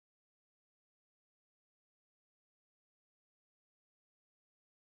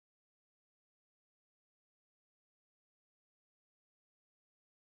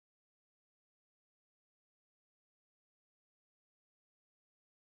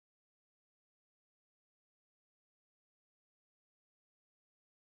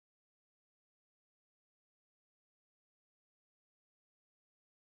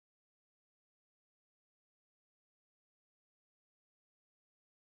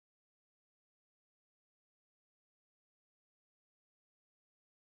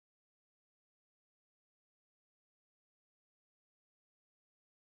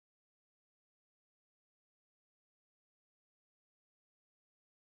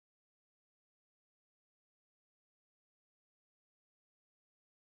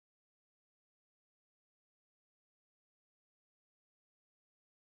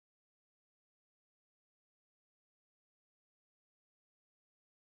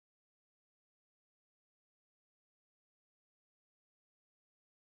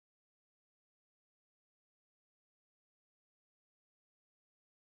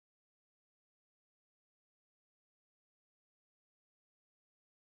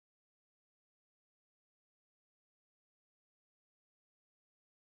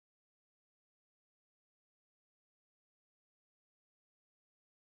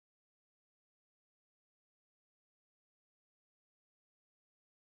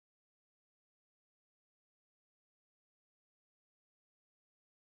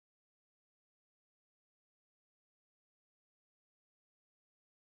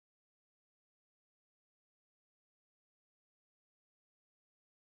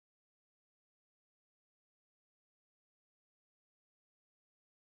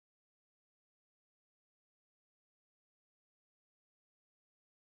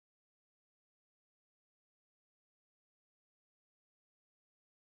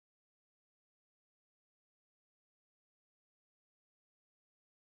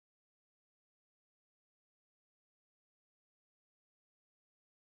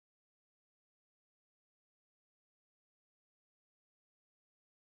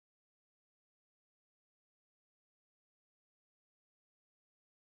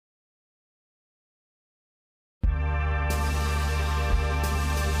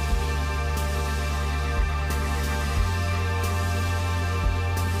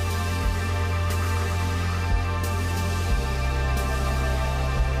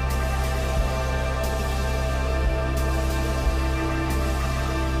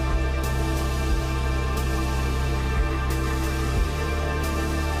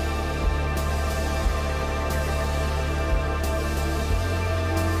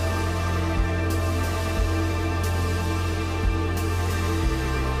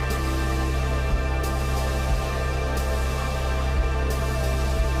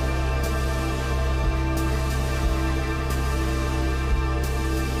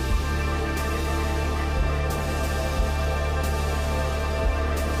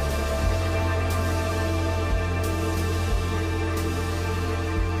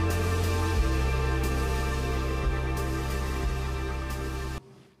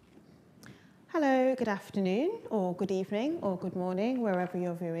good afternoon, or good evening, or good morning, wherever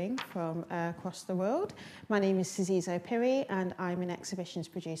you're viewing from across the world. My name is Sizizo Piri, and I'm an exhibitions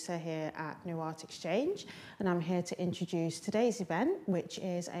producer here at New Art Exchange. And I'm here to introduce today's event, which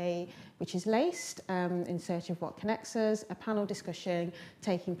is Laced, in Search of What Connects Us, a panel discussion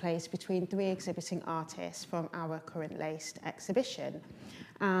taking place between 3 exhibiting artists from our current Laced exhibition.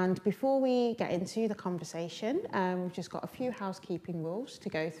 And before we get into the conversation, we've just got a few housekeeping rules to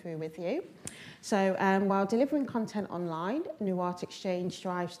go through with you. So while delivering content online, New Art Exchange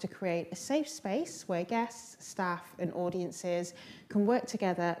strives to create a safe space where guests, staff and audiences can work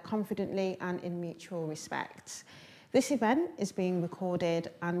together confidently and in mutual respect. This event is being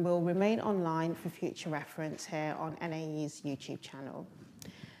recorded and will remain online for future reference here on NAE's YouTube channel.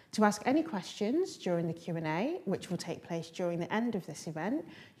 To ask any questions during the Q&A, which will take place during the end of this event,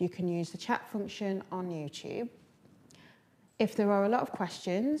 you can use the chat function on YouTube. If there are a lot of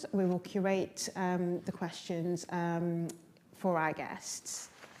questions, we will curate the questions for our guests.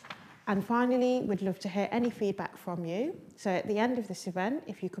 And finally, we'd love to hear any feedback from you. So at the end of this event,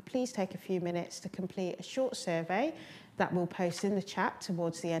 if you could please take a few minutes to complete a short survey that we'll post in the chat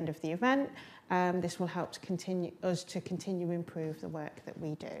towards the end of the event. This will help to continue improve the work that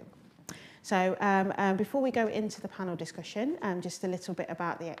we do. So before we go into the panel discussion, just a little bit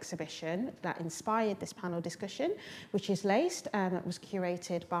about the exhibition that inspired this panel discussion, which is Laced, that was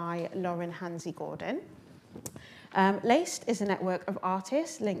curated by Loren Hansi Gordon. Laced is a network of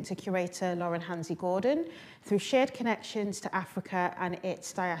artists linked to curator Loren Hansi Gordon through shared connections to Africa and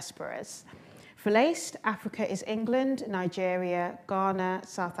its diasporas. For Laced, Africa is England, Nigeria, Ghana,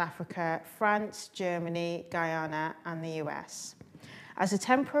 South Africa, France, Germany, Guyana, and the US. As a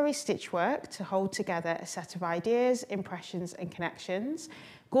temporary stitchwork to hold together a set of ideas, impressions, and connections,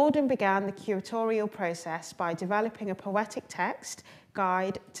 Gordon began the curatorial process by developing a poetic text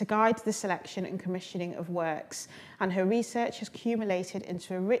guide to guide the selection and commissioning of works, and her research has accumulated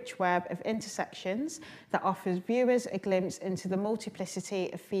into a rich web of intersections that offers viewers a glimpse into the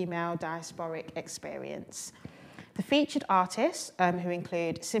multiplicity of female diasporic experience. The featured artists, who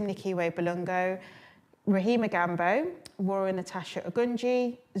include Simnikiwe Buhlungu, Rahima Gambo, Wara Natasha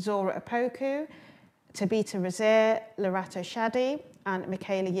Ogunji, Zohra Opoku, Tabita Razir, Lerato Shadi, and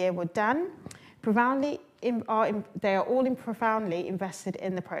Michaela Yearwood Dan, they are all profoundly invested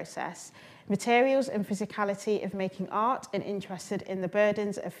in the process, materials and physicality of making art, and interested in the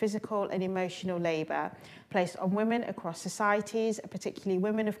burdens of physical and emotional labour placed on women across societies, particularly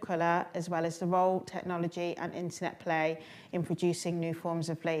women of colour, as well as the role technology and internet play in producing new forms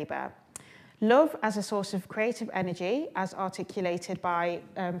of labour. Love as a source of creative energy, as articulated by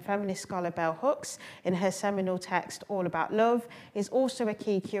feminist scholar Bell Hooks in her seminal text, All About Love, is also a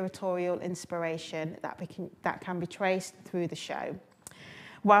key curatorial inspiration that can be traced through the show.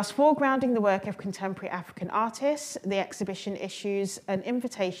 Whilst foregrounding the work of contemporary African artists, the exhibition issues an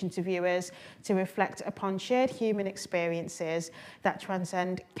invitation to viewers to reflect upon shared human experiences that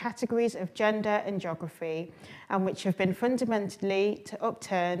transcend categories of gender and geography, and which have been fundamentally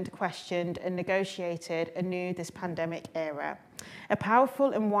upturned, questioned, and negotiated anew this pandemic era. A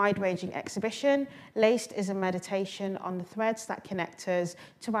powerful and wide-ranging exhibition, Laced is a meditation on the threads that connect us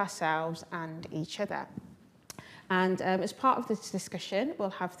to ourselves and each other. And as part of this discussion, we'll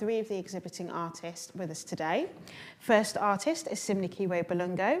have 3 of the exhibiting artists with us today. First artist is Simnikiwe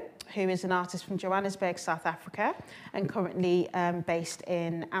Buhlungu, who is an artist from Johannesburg, South Africa, and currently based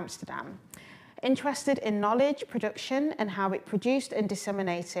in Amsterdam. Interested in knowledge, production, and how it produced and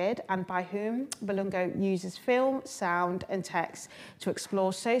disseminated, and by whom, Buhlungu uses film, sound, and text to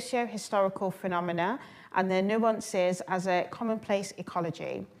explore socio-historical phenomena and their nuances as a commonplace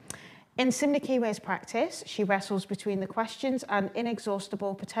ecology. In Simnikiwe's practice, she wrestles between the questions and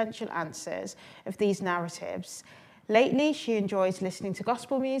inexhaustible potential answers of these narratives. Lately, she enjoys listening to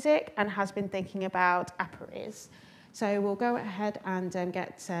gospel music and has been thinking about apparees. So we'll go ahead and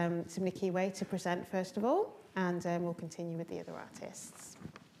get Simnikiwe to present first of all, and we'll continue with the other artists.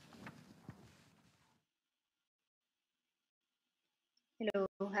 Hello,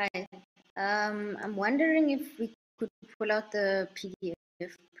 hi. I'm wondering if we could pull out the PDF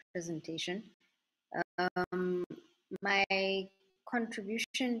presentation. My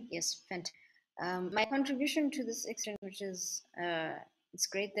contribution, yes, fantastic. My contribution to this exhibition, which is, it's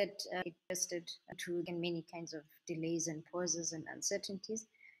great that it tested to again many kinds of delays and pauses and uncertainties.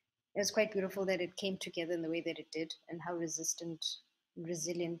 It was quite beautiful that it came together in the way that it did and how resistant and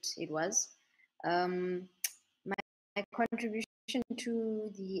resilient it was. My contribution to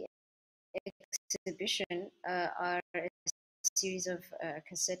the exhibition are a series of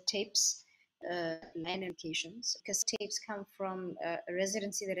cassette tapes, line indications. Cassette tapes come from a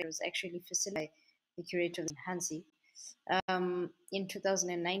residency that I was actually facilitated the curator of Hansi. In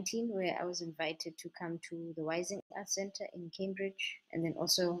 2019, where I was invited to come to the Wising Arts Center in Cambridge, and then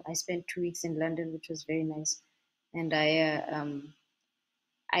also I spent 2 weeks in London, which was very nice. And I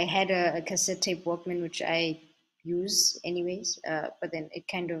had a cassette tape Walkman, which I use anyways, but then it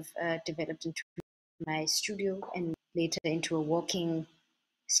kind of developed into my studio and later into a walking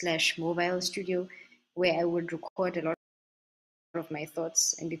 / mobile studio where I would record a lot of my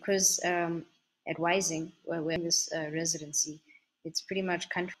thoughts. And because at Wising, where we're in this residency, it's pretty much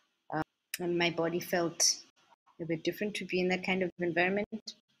country, and my body felt a bit different to be in that kind of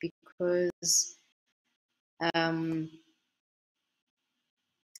environment because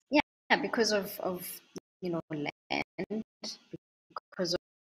because of land, because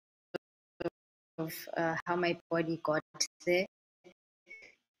of how my body got there,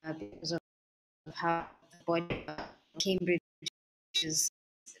 because of how the body Cambridge is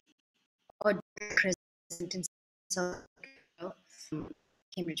odd present in South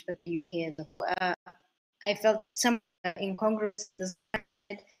Cambridge, but the UK. I felt some incongruous. I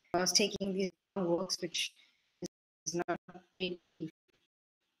was taking these long walks, which is not really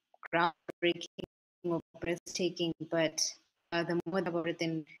groundbreaking or breathtaking, but the more about it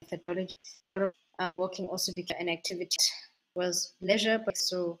in methodology, walking also became an activity. It was leisure, but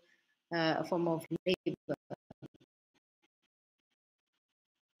also a form of labor,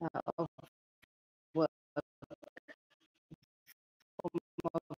 of work.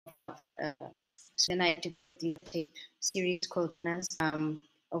 So then I did the tape series called Nas,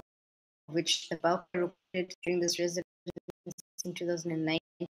 of which the bulk I recorded during this residency in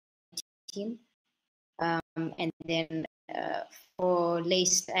 2019. And then for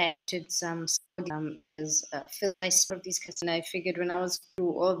Laced, I did some as Phil, I saw these cuts, and I figured when I was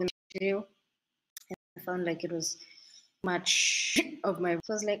through all the material, I found like it was much of my.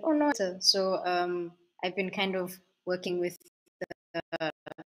 So I was like, oh no. So I've been kind of working with the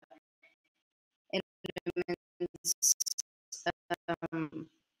elements,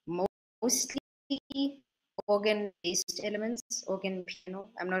 mostly organ-based elements, organ piano.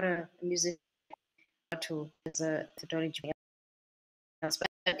 I'm not a music to as a methodology, but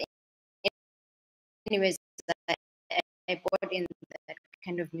anyways, I brought in that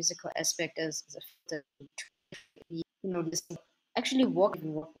kind of musical aspect as a filter, listen. Actually,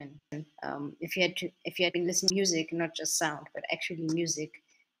 Walkman. If you had been listening to music, not just sound, but actually music,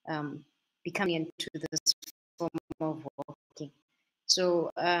 becoming into this form of walking.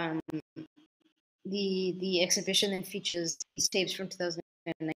 So the exhibition then features these tapes from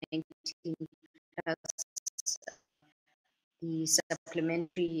 2019, plus the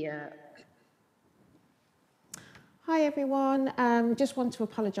supplementary. Hi everyone, just want to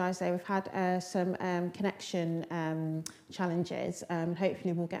apologise there, we've had some connection challenges.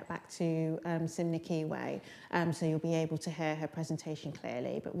 Hopefully we'll get back to Simnikiwe, so you'll be able to hear her presentation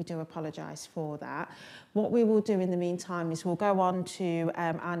clearly, but we do apologise for that. What we will do in the meantime is we'll go on to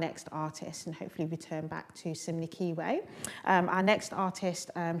our next artist and hopefully return back to Simnikiwe. Our next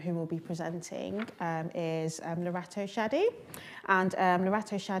artist who will be presenting is Lerato Shadi. And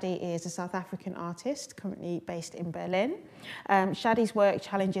Lerato Shadi is a South African artist currently based in Berlin. Shadi's work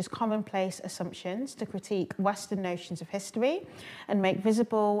challenges commonplace assumptions to critique Western notions of history and make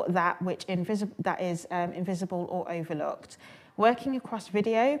visible that which is invisible or overlooked. Working across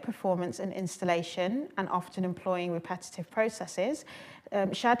video, performance and installation, and often employing repetitive processes,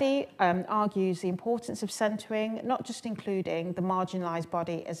 Shadi argues the importance of centering, not just including the marginalised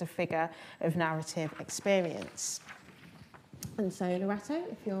body as a figure of narrative experience. And so, Lerato,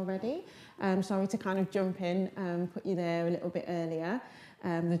 if you're ready, sorry to kind of jump in and put you there a little bit earlier,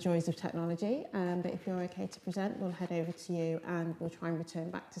 the joys of technology, but if you're okay to present, we'll head over to you and we'll try and return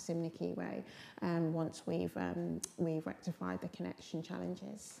back to Simnikiwe once we've rectified the connection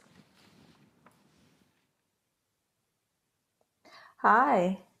challenges.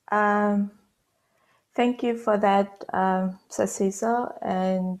 Hi, thank you for that, Sasiso,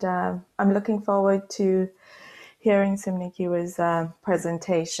 and I'm looking forward to hearing Simnikiwe's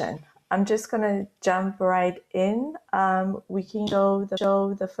presentation. I'm just going to jump right in. We can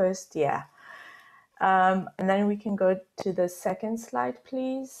show the first year. And then we can go to the second slide,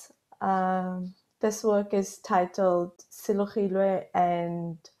 please. This work is titled Silogilwe,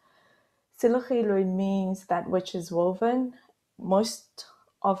 and Silogilwe means that which is woven. Most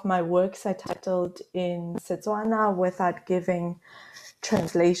of my works are titled in Setswana without giving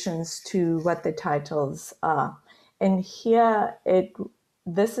translations to what the titles are. And here,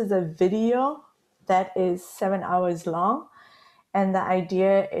 this is a video that is 7 hours long. And the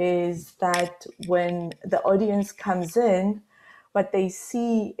idea is that when the audience comes in, what they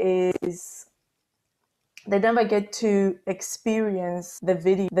see is they never get to experience the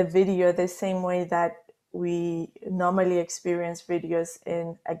video the same way that we normally experience videos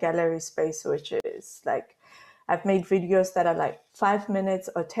in a gallery space, which is like, I've made videos that are like 5 minutes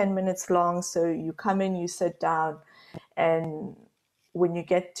or 10 minutes long. So you come in, you sit down, and when you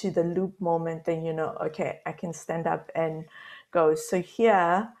get to the loop moment, then you know, okay, I can stand up and go. So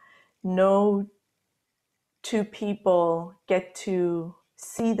here, no two people get to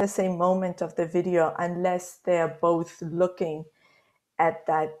see the same moment of the video unless they're both looking at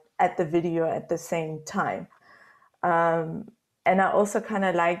the video at the same time. And I also kind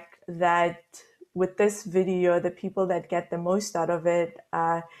of like that with this video, the people that get the most out of it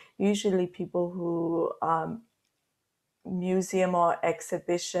are usually people who museum or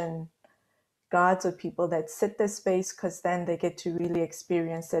exhibition guards or people that sit the space, because then they get to really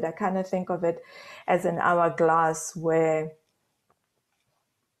experience it. I kind of think of it as an hourglass where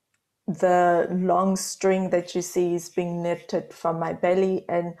the long string that you see is being knitted from my belly,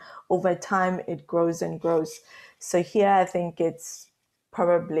 and over time it grows and grows. So here I think it's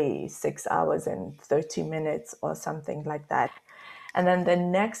probably 6 hours and 30 minutes or something like that. And then the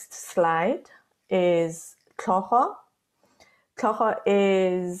next slide is Tlhogo. Tlhogo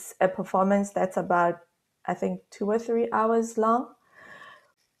is a performance that's about, I think, 2 or 3 hours long,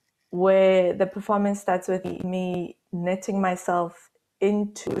 where the performance starts with me knitting myself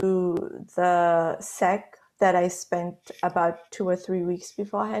into the sack that I spent about 2 or 3 weeks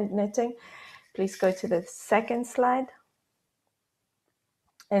beforehand knitting. Please go to the second slide.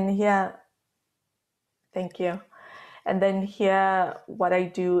 And here, thank you. And then here, what I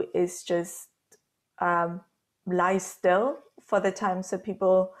do is just lie still for the time. So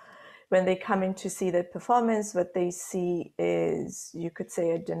people, when they come in to see the performance, what they see is, you could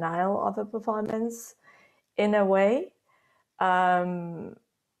say, a denial of a performance in a way. And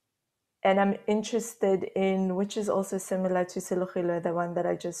I'm interested in, which is also similar to Silogilo, the one that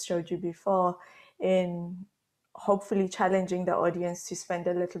I just showed you before, in hopefully challenging the audience to spend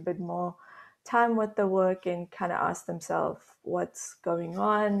a little bit more time with the work and kind of ask themselves what's going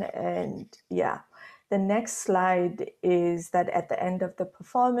on. And yeah, the next slide is that at the end of the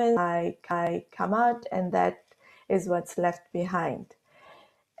performance, I come out, and that is what's left behind.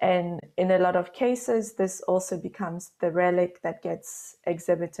 And in a lot of cases, this also becomes the relic that gets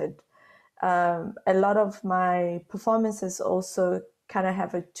exhibited. A lot of my performances also kind of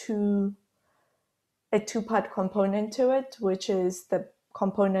have a two-part component to it, which is the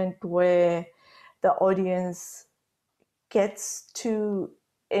component where the audience gets to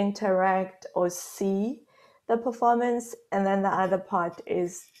interact or see the performance, and then the other part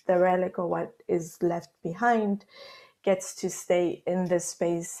is the relic, or what is left behind, gets to stay in the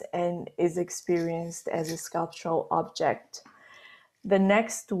space and is experienced as a sculptural object. The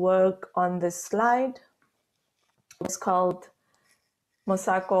next work on this slide was called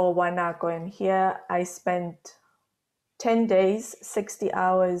Mosako Wanako, and here I spent 10 days, 60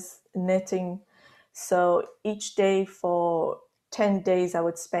 hours knitting. So each day for 10 days, I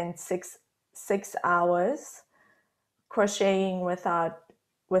would spend six hours crocheting without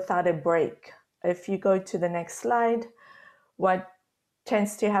a break. If you go to the next slide, what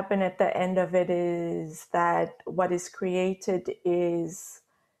tends to happen at the end of it is that what is created is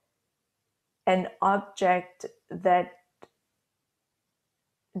an object that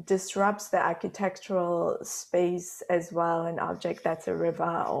disrupts the architectural space as well, an object that's a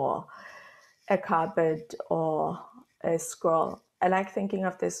river or a carpet or a scroll. I like thinking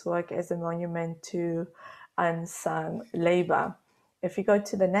of this work as a monument to unsung labor. If you go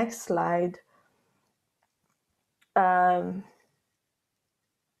to the next slide,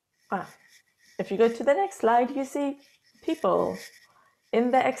 you see people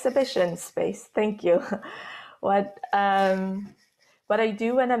in the exhibition space. Thank you. What I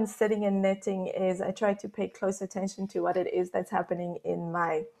do when I'm sitting and knitting is I try to pay close attention to what it is that's happening in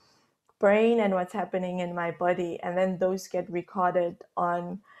my brain and what's happening in my body, and then those get recorded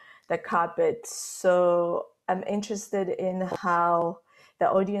on the carpet. So I'm interested in how the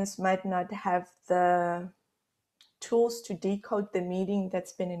audience might not have the tools to decode the meaning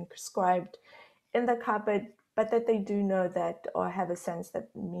that's been inscribed in the carpet, but that they do know that, or have a sense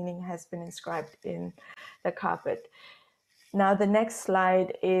that meaning has been inscribed in the carpet. Now, the next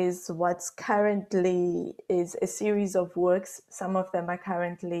slide is what's currently is a series of works. Some of them are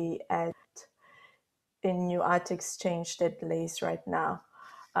currently in New Art Exchange that lays right now.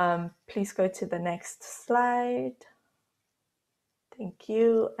 Please go to the next slide. Thank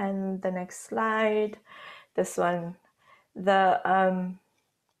you. And the next slide, this one. The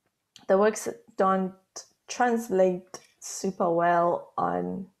works don't translate super well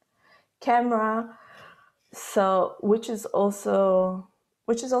on camera, So, which is also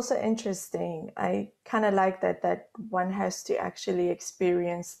interesting. I kind of like that one has to actually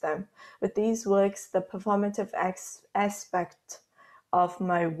experience them. With these works, the performative aspect of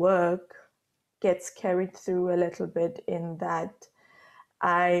my work gets carried through a little bit, in that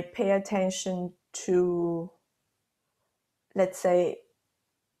I pay attention to, let's say,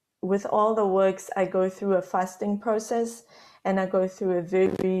 with all the works, I go through a fasting process, and I go through a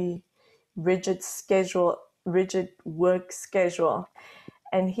very rigid work schedule.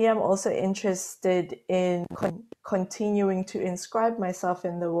 And here I'm also interested in continuing to inscribe myself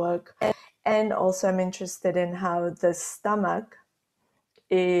in the work. And also I'm interested in how the stomach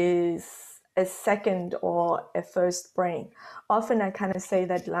is a second or a first brain. Often I kind of say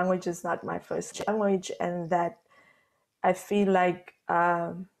that language is not my first language, and that I feel like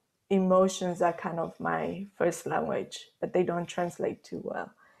emotions are kind of my first language, but they don't translate too well.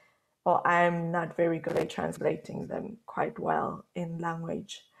 Or I'm not very good at translating them quite well in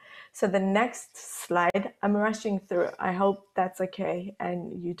language. So the next slide, I'm rushing through. I hope that's okay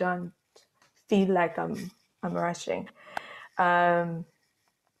and you don't feel like I'm rushing. The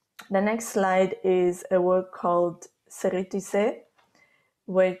next slide is a work called Seritise,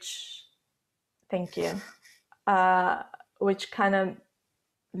 which, thank you, which kind of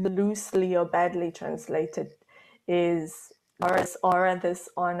loosely or badly translated is aura, this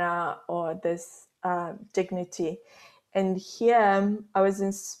honor, or this dignity. And here I was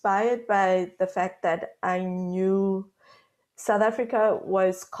inspired by the fact that I knew South Africa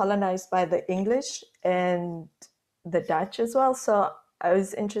was colonized by the English and the Dutch as well. So I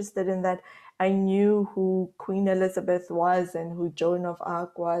was interested in that. I knew who Queen Elizabeth was, and who Joan of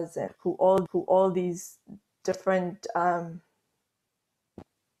Arc was, and who all these different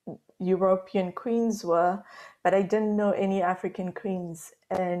European queens were, but I didn't know any African queens.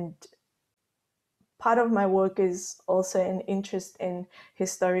 And part of my work is also an interest in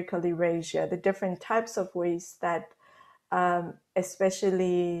historical erasure, the different types of ways that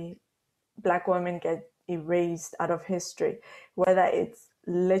especially Black women get erased out of history, whether it's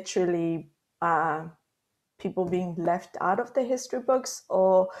literally people being left out of the history books,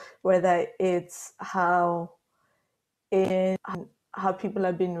 or whether it's how people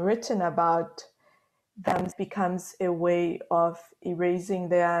have been written about them becomes a way of erasing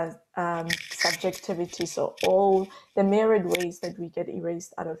their subjectivity. So all the myriad ways that we get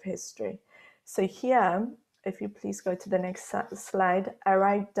erased out of history. So here, if you please go to the next slide, I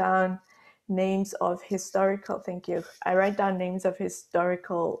write down names of historical, thank you. I write down names of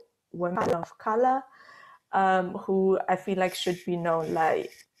historical women of color who I feel like should be known, like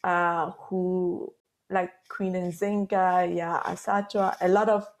Queen Nzinga, yeah, Asatwa, a lot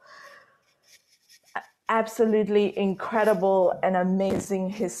of absolutely incredible and amazing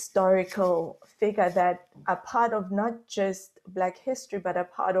historical figure that are part of not just Black history, but a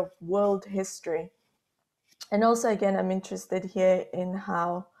part of world history. And also, again, I'm interested here in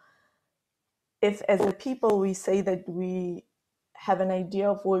how, if as a people we say that we have an idea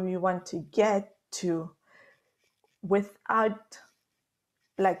of where we want to get to, without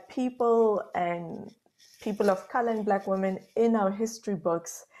Black people and people of color and Black women in our history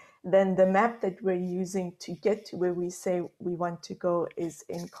books, then the map that we're using to get to where we say we want to go is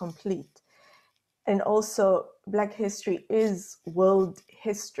incomplete. And also, Black history is world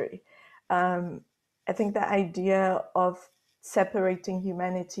history. I think the idea of separating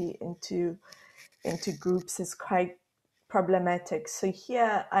humanity into groups is quite problematic. So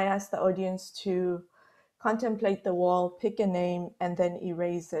here I ask the audience to contemplate the wall, pick a name, and then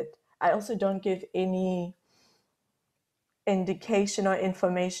erase it. I also don't give any indication or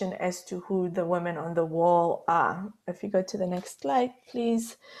information as to who the women on the wall are. If you go to the next slide,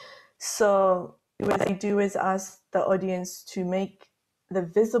 please. So what I do is ask the audience to make the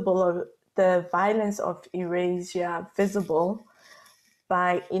violence of erasure visible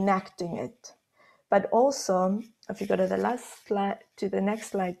by enacting it. But also, if you go to the last slide, to the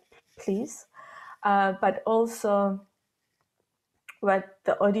next slide, please. But also, what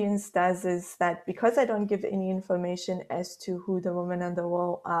the audience does is that because I don't give any information as to who the women on the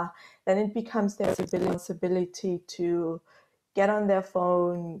wall are, then it becomes their responsibility to get on their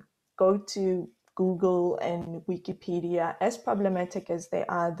phone, go to Google and Wikipedia, as problematic as they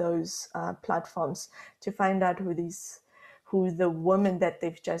are, those platforms, to find out who the woman that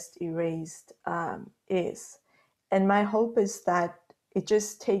they've just erased is. And my hope is that it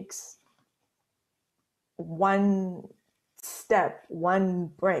just takes one step, one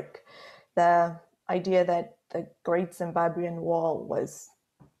brick. The idea that the Great Zimbabwean Wall was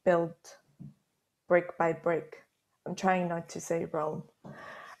built brick by brick. I'm trying not to say Rome.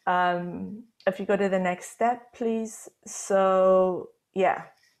 if you go to the next step, please. So yeah,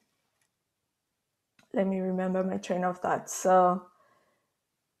 let me remember my train of thought. So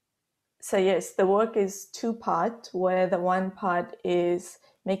yes, the work is two-part, where the one part is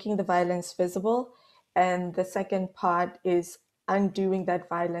making the violence visible, and the second part is undoing that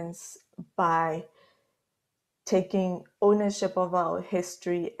violence by taking ownership of our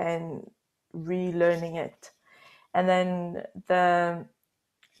history and relearning it. And then the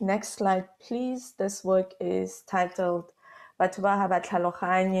next slide, please. This work is titled Batho ba ha ba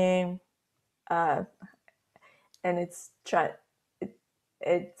tlhaloganye, and it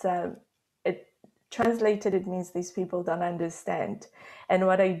translated, it means these people don't understand. And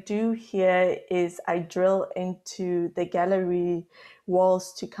what I do here is I drill into the gallery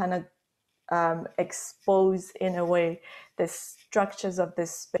walls to kind of expose, in a way, the structures of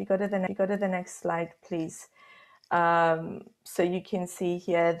this. If you go to the next slide, please. So you can see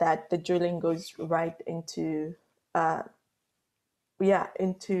here that the drilling goes right into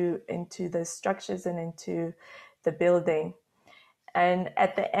into the structures and into the building. And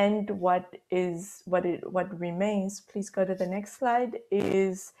at the end, what remains, please go to the next slide,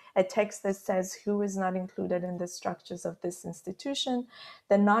 is a text that says who is not included in the structures of this institution.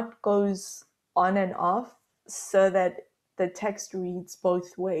 The knot goes on and off so that the text reads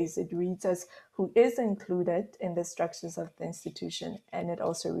both ways. It reads as who is included in the structures of the institution, and it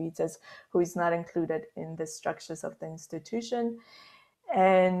also reads as who is not included in the structures of the institution.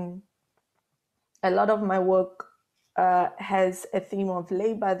 And a lot of my work has a theme of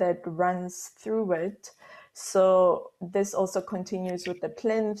labor that runs through it. So this also continues with the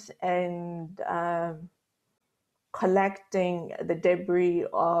plinth and collecting the debris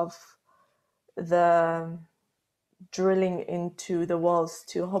of the drilling into the walls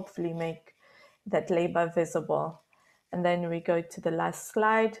to hopefully make that labor visible. And then we go to the last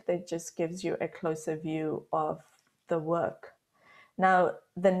slide that just gives you a closer view of the work. Now,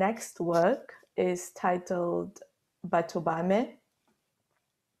 the next work is titled Batubame.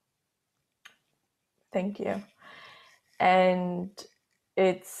 Thank you. And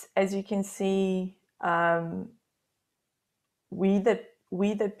it's, as you can see, we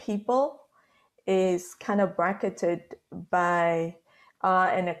the people is kind of bracketed by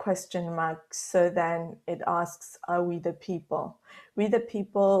and a question mark. So then it asks, are we the people? We the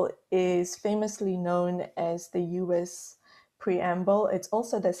people is famously known as the US preamble. It's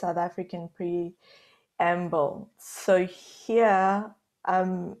also the South African preamble. So here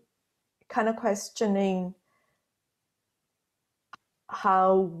I'm kind of questioning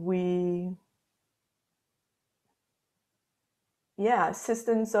how we,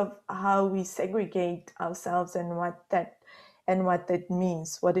 systems of how we segregate ourselves and what that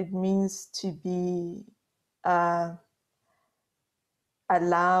means, what it means to be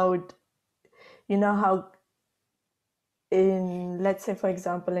allowed. You know how in, let's say, for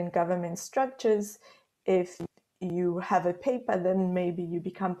example, in government structures, if you have a paper, then maybe you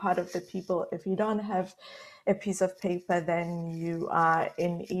become part of the people. If you don't have a piece of paper, then you are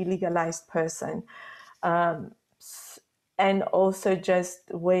an illegalized person. And also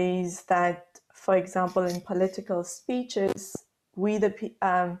just ways that, for example, in political speeches,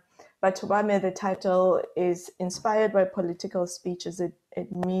 Batubame, the title, is inspired by political speeches.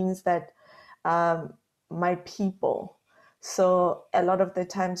 It means that my people. So a lot of the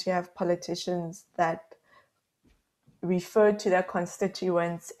times you have politicians that refer to their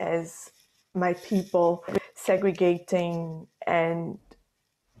constituents as my people, segregating and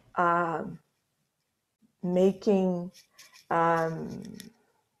making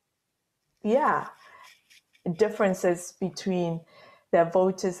differences between their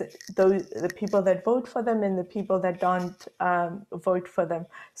voters, the people that vote for them and the people that don't vote for them.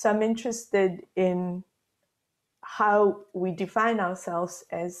 So I'm interested in how we define ourselves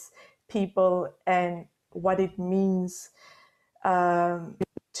as people and what it means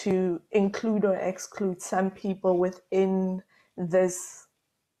to include or exclude some people within this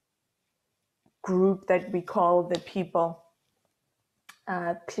group that we call the people.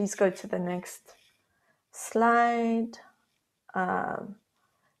 Please go to the next slide.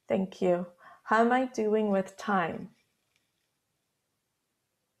 Thank you. How am I doing with time?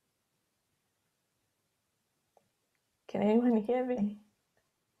 Can anyone hear me?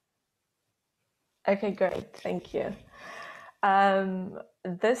 Okay, great. Thank you.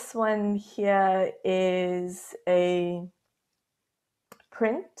 This one here is a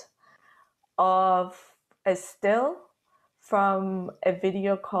print of a still from a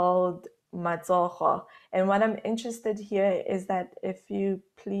video called Zohra. And what I'm interested here is that if you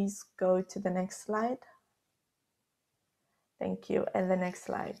please go to the next slide. Thank you. And the next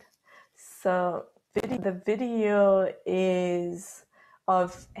slide. So the video is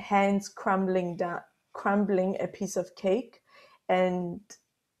of hands crumbling a piece of cake, and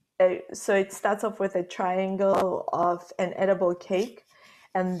so it starts off with a triangle of an edible cake,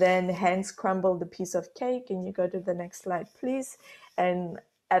 and then hands crumble the piece of cake, and you go to the next slide, please. And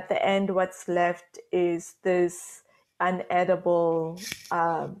at the end, what's left is this unedible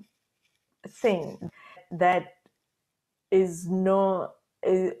thing that is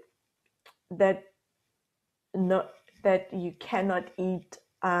that you cannot eat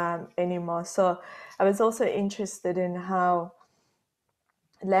anymore. So I was also interested in how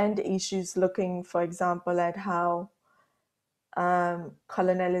land issues, looking, for example, at how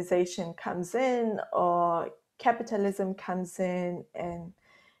colonization comes in or capitalism comes in and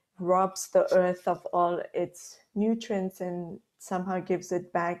robs the earth of all its nutrients and somehow gives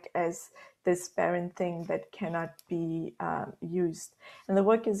it back as this barren thing that cannot be used. And the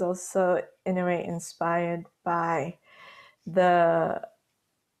work is also in a way inspired by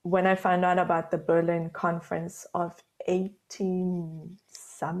when I found out about the Berlin Conference of 18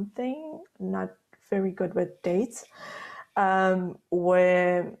 something, not very good with dates,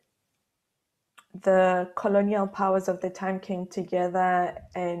 where the colonial powers of the time came together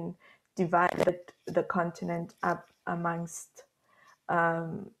and divided the continent up amongst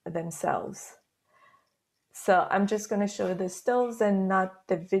themselves. So I'm just going to show the stills and not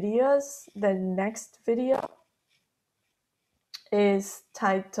the videos. The next video is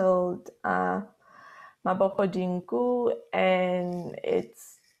titled Maboko Dinku, and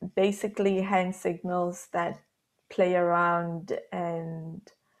it's basically hand signals that play around and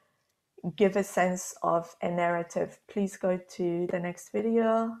give a sense of a narrative. Please go to the next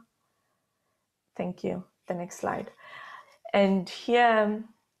video. Thank you. The next slide. And here,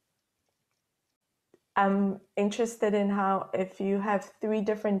 I'm interested in how if you have 3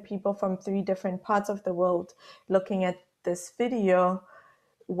 different people from 3 different parts of the world looking at this video,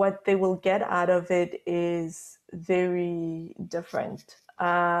 what they will get out of it is very different,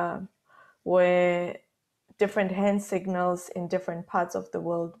 where different hand signals in different parts of the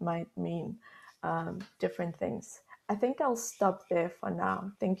world might mean different things. I think I'll stop there for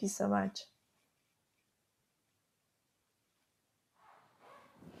now. Thank you so much.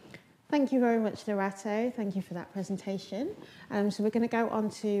 Thank you very much, Lerato. Thank you for that presentation. So we're going to go on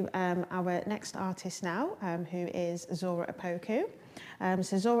to our next artist now, who is Zohra Opoku.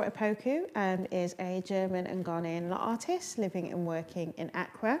 So Zohra Opoku is a German and Ghanaian artist living and working in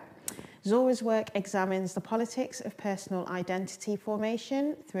Accra. Zohra's work examines the politics of personal identity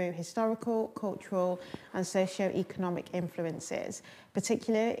formation through historical, cultural, and socio-economic influences,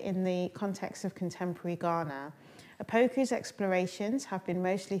 particularly in the context of contemporary Ghana. Opoku's explorations have been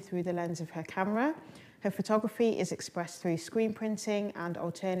mostly through the lens of her camera. Her photography is expressed through screen printing and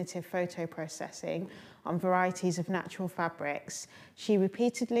alternative photo processing on varieties of natural fabrics. She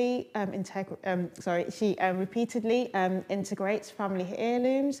repeatedly integrates family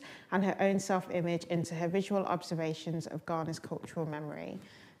heirlooms and her own self-image into her visual observations of Ghana's cultural memory.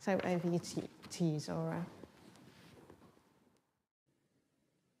 So over to you, Zohra.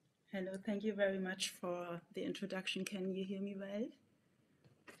 Hello, thank you very much for the introduction. Can you hear me well?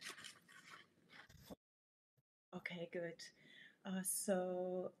 Okay, good.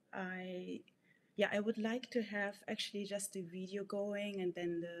 So I would like to have actually just the video going and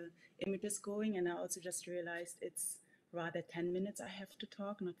then the images going, and I also just realized it's rather 10 minutes I have to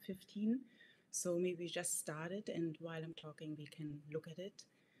talk, not 15. So maybe just start it, and while I'm talking, we can look at it.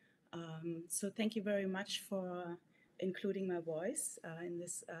 So thank you very much for including my voice in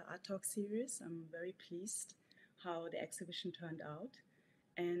this art talk series. I'm very pleased how the exhibition turned out.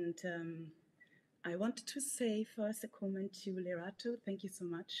 And I wanted to say first a comment to Lerato. Thank you so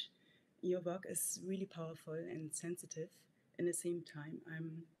much. Your work is really powerful and sensitive in the same time.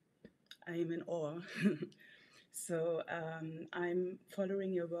 I'm in awe. So I'm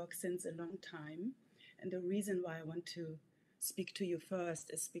following your work since a long time. And the reason why I want to speak to you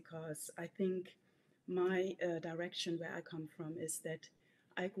first is because I think my direction where I come from is that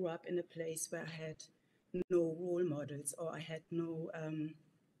I grew up in a place where I had no role models, or I had no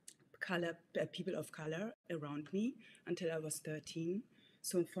people of color around me until I was 13.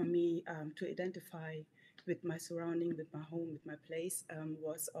 So for me to identify with my surrounding, with my home, with my place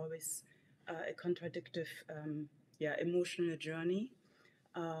was always a contradictive, emotional journey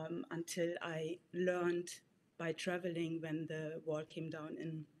until I learned by traveling when the wall came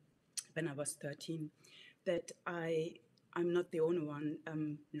down when I was 13, that I'm not the only one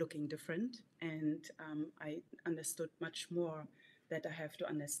looking different, and I understood much more that I have to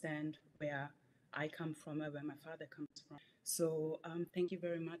understand where I come from, where my father comes from. So thank you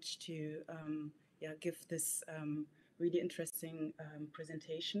very much to give this really interesting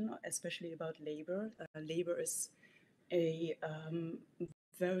presentation, especially about labor. Labor is a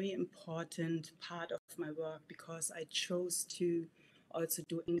very important part of my work because I chose to also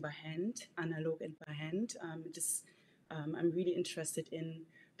do ink by hand, analog and by hand. I'm really interested in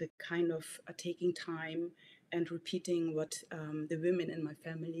the kind of taking time and repeating what the women in my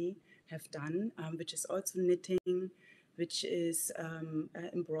family have done, which is also knitting, which is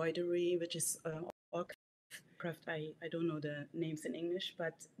embroidery, which is all craft. I don't know the names in English,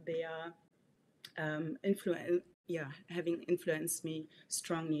 but they are having influenced me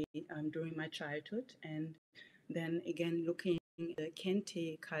strongly during my childhood. And then again, looking at the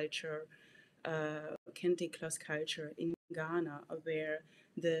Kente culture, Kente cloth culture in Ghana, where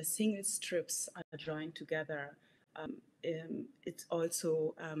the single strips are joined together. It's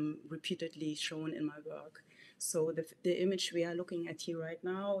also repeatedly shown in my work. So the image we are looking at here right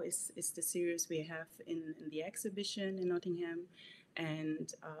now is the series we have in the exhibition in Nottingham.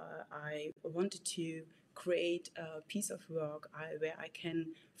 And I wanted to create a piece of work where I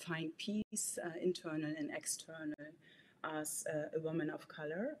can find peace, internal and external, as a woman of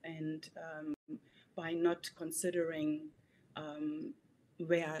color, and by not considering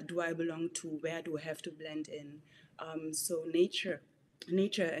where do I belong to, where do I have to blend in. So nature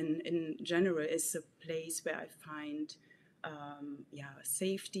in general is a place where I find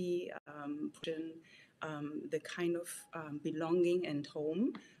safety, the kind of belonging and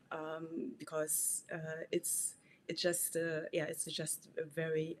home, because it's just a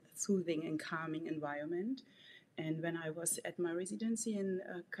very soothing and calming environment. And when I was at my residency in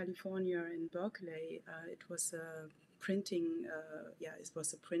California in Berkeley, it was a printing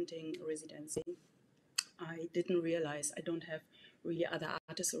residency. I didn't realize I don't have really other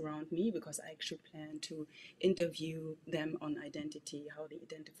artists around me because I actually plan to interview them on identity, how they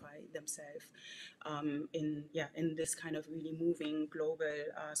identify themselves in this kind of really moving global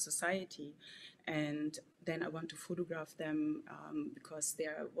society. And then I want to photograph them because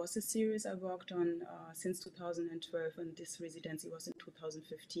there was a series I worked on since 2012, and this residency was in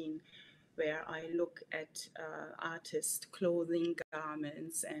 2015, where I look at artists' clothing,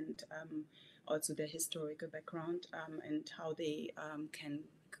 garments, and also their historical background, and how they can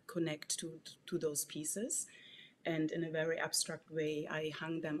connect to those pieces. And in a very abstract way, I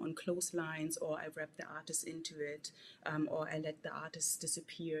hung them on clotheslines, or I wrapped the artist into it, or I let the artist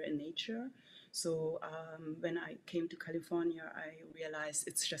disappear in nature. So when I came to California, I realized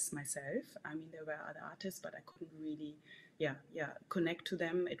it's just myself. I mean, there were other artists, but I couldn't really, connect to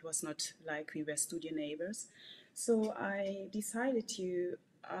them. It was not like we were studio neighbors. So I decided to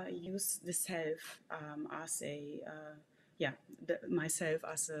use the self as a myself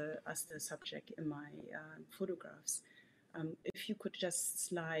as the subject in my photographs. If you could just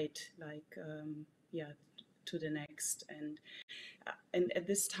slide to the next, and at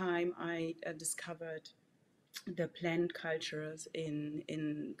this time I discovered the plant cultures in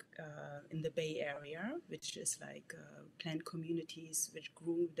the Bay Area, which is like plant communities which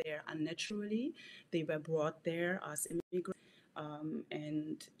grew there unnaturally. They were brought there as immigrants,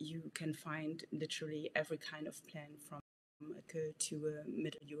 and you can find literally every kind of plant, from to a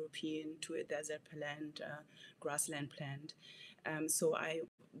Middle European to a desert plant, grassland plant. So I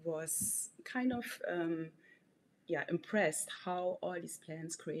was kind of impressed how all these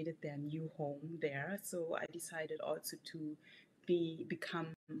plants created their new home there. So I decided also to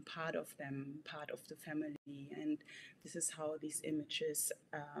become part of them, part of the family, and this is how these images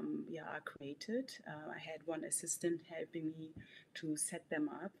are created. I had one assistant helping me to set them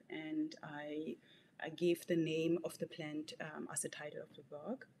up, and I gave the name of the plant as the title of the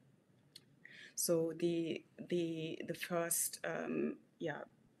work. So the first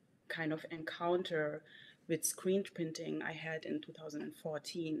kind of encounter with screen printing I had in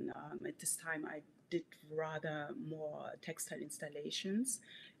 2014. At this time, I did rather more textile installations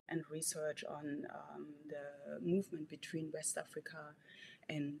and research on the movement between West Africa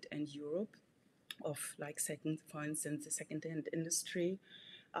and Europe, of like for instance, the second-hand industry.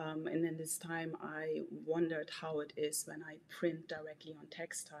 And then this time I wondered how it is when I print directly on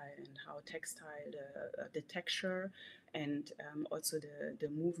textile, and how textile, the texture, and also the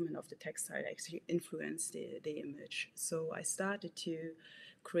movement of the textile actually influenced the image. So I started to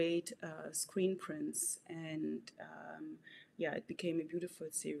create screen prints, and yeah, it became a beautiful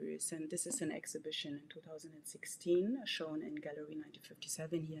series. And this is an exhibition in 2016 shown in Gallery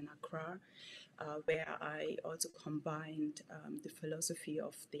 1957 here in Accra, where I also combined the philosophy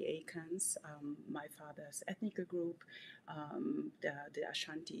of the Akans, my father's ethnic group, the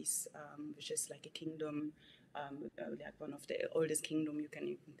Ashantis, which is like a kingdom, like one of the oldest kingdom you can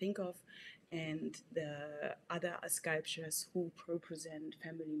even think of, and the other sculptures who represent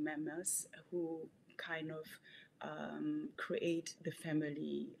family members who kind of create the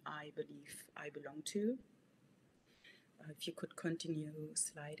family I believe I belong to. If you could continue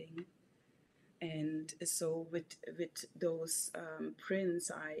sliding. And so with those prints,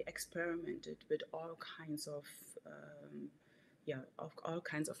 I experimented with all kinds of all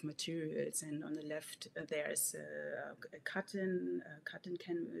kinds of materials. And on the left there's a cotton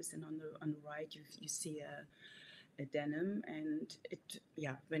canvas, and on the right you see a denim. And it,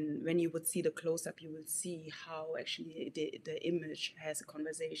 yeah, when you would see the close-up, you will see how actually the image has a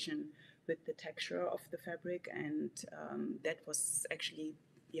conversation with the texture of the fabric. And that was actually,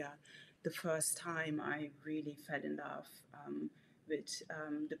 yeah, the first time I really fell in love with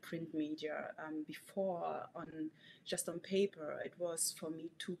the print media. Before, just on paper, it was for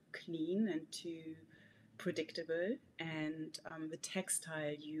me too clean and too predictable. And with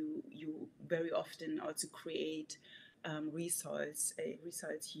textile, you very often also create results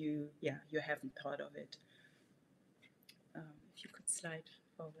you haven't thought of it. If you could slide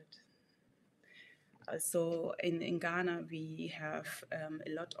forward. So in Ghana, we have a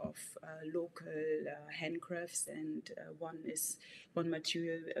lot of local handcrafts, and one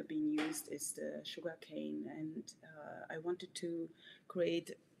material being used is the sugarcane. And I wanted to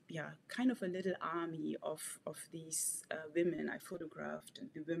create, kind of a little army of these women I photographed, and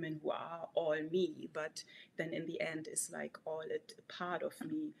the women who are all me, but then in the end is like all a part of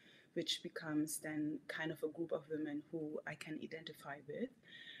me, which becomes then kind of a group of women who I can identify with.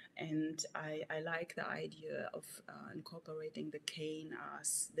 And I like the idea of incorporating the cane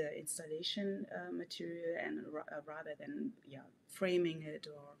as the installation material, and rather than framing it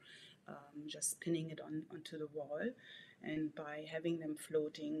or just pinning it onto the wall. And by having them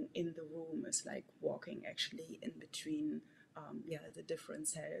floating in the room is like walking actually in between the different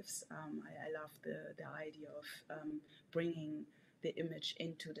selves. I love the idea of bringing the image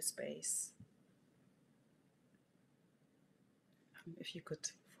into the space. If you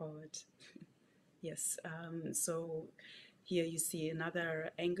could forward. Yes, so here you see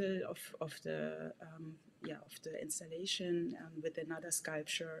another angle of the installation with another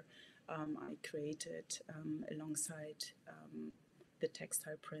sculpture I created alongside the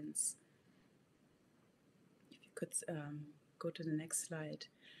textile prints. If you could go to the next slide.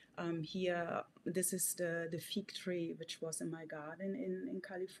 Here, this is the fig tree which was in my garden in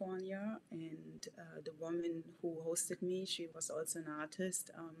California, and the woman who hosted me, she was also an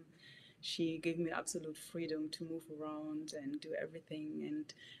artist. She gave me absolute freedom to move around and do everything,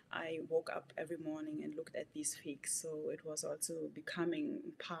 and I woke up every morning and looked at these figs, so it was also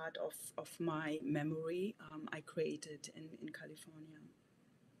becoming part of my memory I created in California.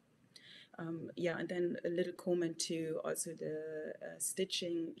 And then a little comment to also the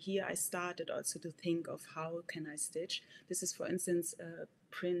stitching. Here I started also to think of how can I stitch. This is, for instance, a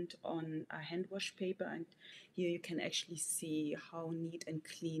print on a hand wash paper, and here you can actually see how neat and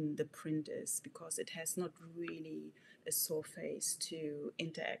clean the print is, because it has not really a surface to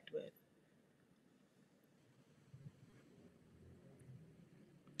interact with.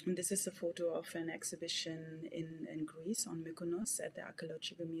 And this is a photo of an exhibition in Greece on Mykonos at the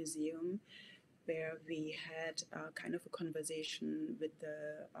Archaeological Museum, where we had kind of a conversation with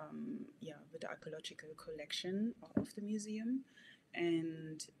the archaeological collection of the museum.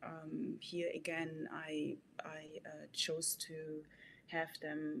 And here again, I chose to have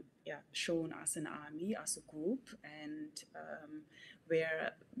them shown as an army, as a group, and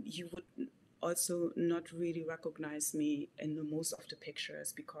where you would also not really recognize me in the most of the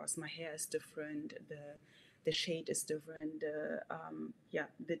pictures, because my hair is different, the shade is different,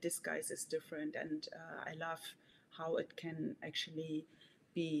 the disguise is different, and I love how it can actually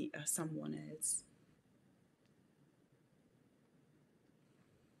be someone else.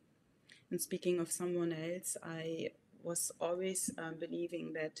 And speaking of someone else, I was always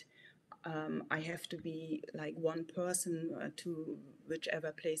believing that I have to be like one person to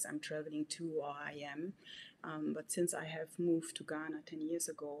whichever place I'm traveling to or I am. But since I have moved to Ghana 10 years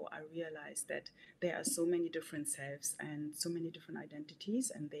ago, I realized that there are so many different selves and so many different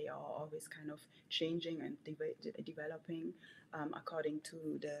identities, and they are always kind of changing and developing according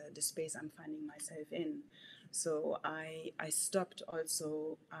to the space I'm finding myself in. So I stopped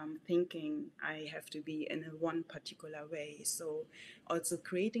also thinking I have to be in a one particular way. So also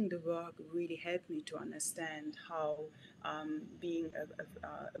creating the work really helped me to understand how being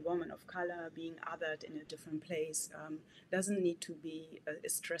a woman of color, being othered in a different place, doesn't need to be a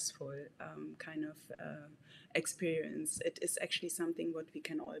stressful kind of experience. It is actually something what we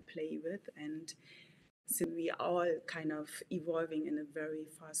can all play with, and so we are all kind of evolving in a very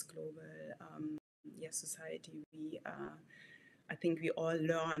fast global society. I think we all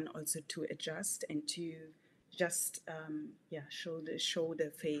learn also to adjust and to just show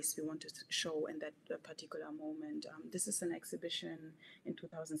the face we want to show in that particular moment. This is an exhibition in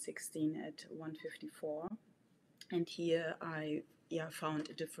 2016 at 154, and here I found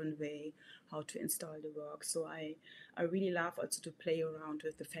a different way how to install the work. So I really love also to play around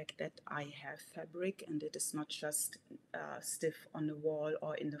with the fact that I have fabric and it is not just stiff on the wall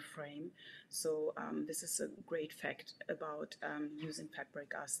or in the frame. So this is a great fact about using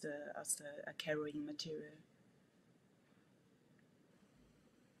fabric as a carrying material.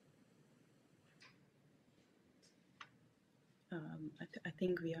 I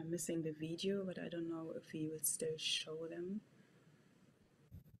think we are missing the video, but I don't know if we will still show them.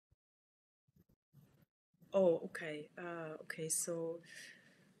 Oh, okay. Okay, so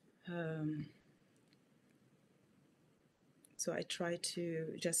so I try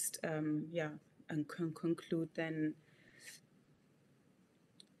to just and conclude then.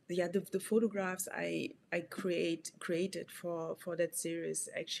 Yeah, the photographs I created for that series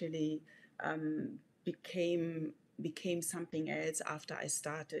actually became something else after I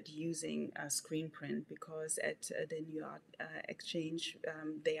started using screen print, because at the New York Exchange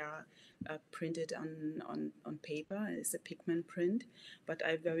they are printed on paper. It's a pigment print, but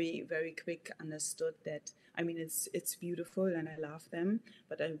I very quick understood that, I mean, it's beautiful and I love them,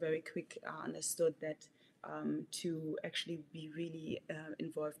 but I very quick understood that to actually be really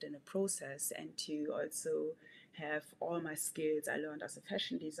involved in a process and to also have all my skills I learned as a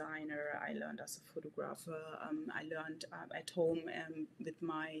fashion designer, I learned as a photographer, I learned at home with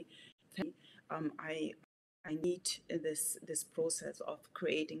my family. I need this process of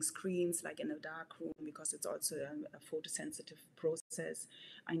creating screens like in a dark room, because it's also a photosensitive process.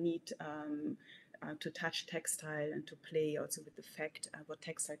 I need to touch textile and to play also with the fact what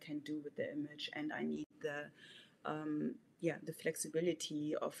textile can do with the image, and I need the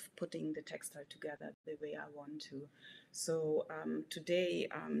flexibility of putting the textile together the way I want to. So today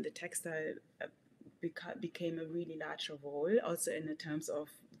the textile became a really larger role, also in the terms of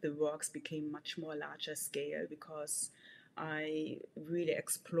the works became much more larger scale, because I really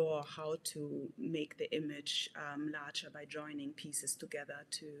explore how to make the image larger by joining pieces together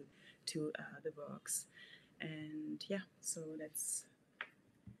to the works. And yeah, so I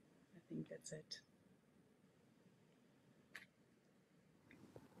think that's it.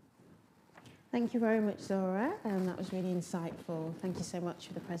 Thank you very much, Zohra. That was really insightful. Thank you so much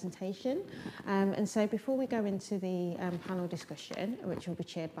for the presentation. And so before we go into the panel discussion, which will be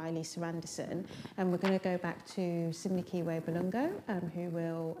chaired by Lisa Anderson, we're going to go back to Simnikiwe Buhlungu, who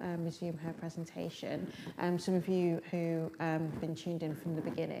will resume her presentation. Some of you who have been tuned in from the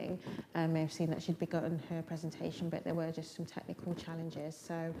beginning may have seen that she'd begun her presentation, but there were just some technical challenges.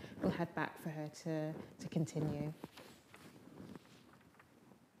 So we'll head back for her to continue.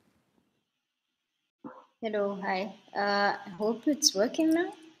 Hello, hi. I hope it's working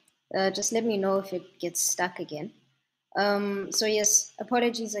now. Just let me know if it gets stuck again. So yes,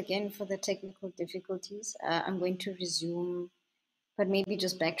 apologies again for the technical difficulties. I'm going to resume, but maybe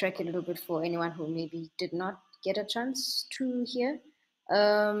just backtrack a little bit for anyone who maybe did not get a chance to hear.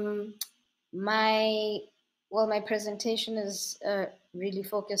 My presentation is really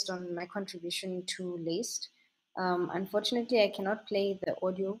focused on my contribution to Laced. Unfortunately, I cannot play the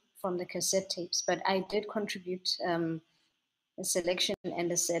audio from the cassette tapes, but I did contribute a selection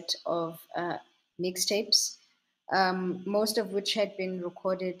and a set of mixtapes, most of which had been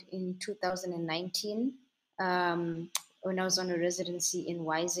recorded in 2019 when I was on a residency in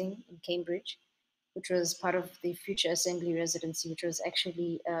Wising in Cambridge, which was part of the Future Assembly residency, which was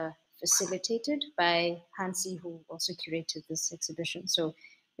actually facilitated by Hansi, who also curated this exhibition. So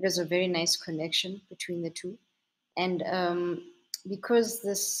it was a very nice connection between the two. And because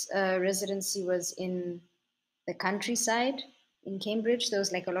this residency was in the countryside in Cambridge, there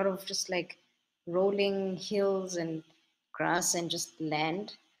was like a lot of just like rolling hills and grass and just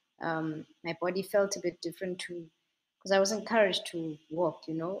land. my body felt a bit different to, because I was encouraged to walk,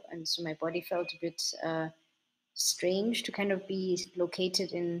 you know, and so my body felt a bit strange to kind of be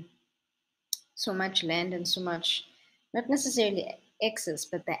located in so much land and so much, not necessarily access,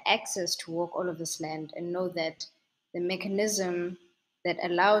 but the access to walk all of this land and know that the mechanism that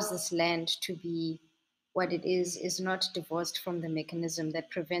allows this land to be what it is not divorced from the mechanism that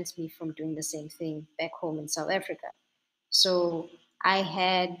prevents me from doing the same thing back home in South Africa. So I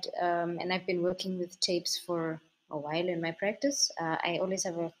had, and I've been working with tapes for a while in my practice. I always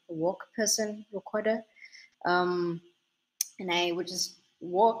have a walk person recorder. And I would just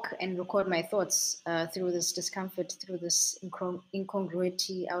walk and record my thoughts through this discomfort, through this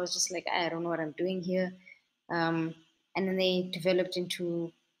incongruity. I was just like, I don't know what I'm doing here. And then they developed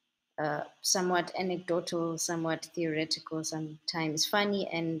into somewhat anecdotal, somewhat theoretical, sometimes funny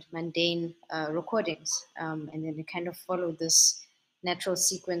and mundane recordings. And then it kind of followed this natural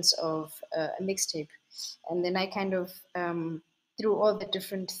sequence of a mixtape. And then I kind of, through all the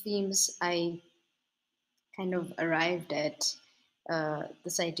different themes, I kind of arrived at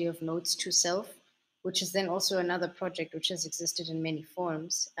this idea of notes to self, which is then also another project which has existed in many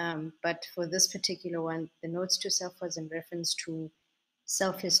forms. But for this particular one, the notes to self was in reference to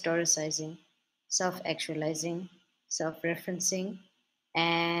self-historicizing, self-actualizing, self-referencing,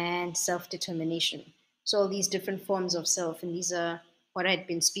 and self-determination. So all these different forms of self, and these are what I'd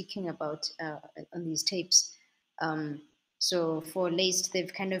been speaking about on these tapes. So for Laced,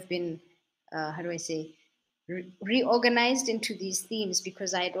 they've kind of been, how do I say, reorganized into these themes,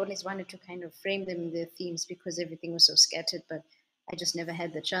 because I had always wanted to kind of frame them in their themes because everything was so scattered, but I just never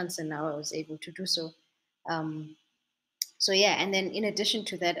had the chance, and now I was able to do so. So yeah, and then in addition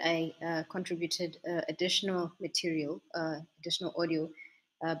to that, I contributed additional material, additional audio,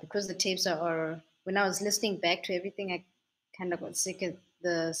 because the tapes are, when I was listening back to everything, I kind of got sick of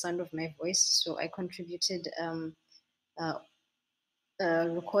the sound of my voice. So I contributed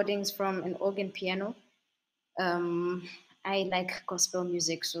recordings from an organ piano. I like gospel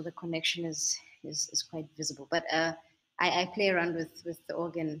music, so the connection is quite visible. But I play around with the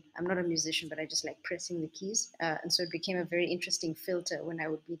organ. I'm not a musician, but I just like pressing the keys. And so it became a very interesting filter when I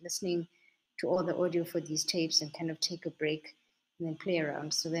would be listening to all the audio for these tapes and kind of take a break and then play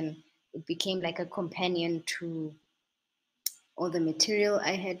around. So then it became like a companion to all the material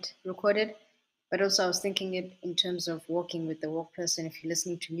I had recorded. But also I was thinking it in terms of walking with the walk person. If you're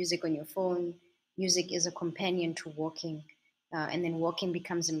listening to music on your phone, music is a companion to walking. And then walking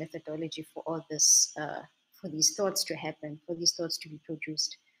becomes a methodology for all this, for these thoughts to happen, for these thoughts to be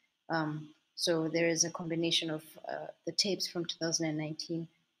produced. So there is a combination of the tapes from 2019,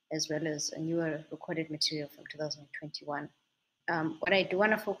 as well as a newer recorded material from 2021. What I do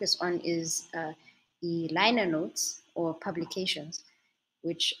want to focus on is the liner notes or publications,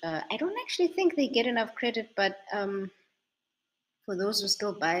 which I don't actually think they get enough credit, but for those who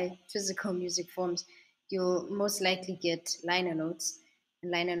still buy physical music forms, you'll most likely get liner notes.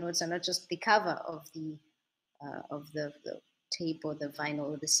 And liner notes are not just the cover of the tape or the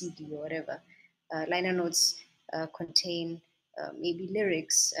vinyl or the CD or whatever. Liner notes contain maybe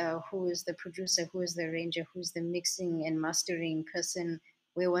lyrics, who is the producer, who is the arranger, who's the mixing and mastering person,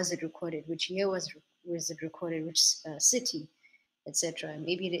 where was it recorded, which year was it recorded, which city, etc.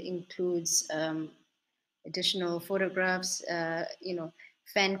 Maybe it includes additional photographs,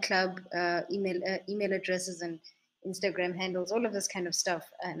 fan club email addresses and Instagram handles, all of this kind of stuff.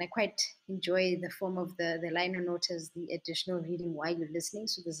 And I quite enjoy the form of the liner note as the additional reading while you're listening.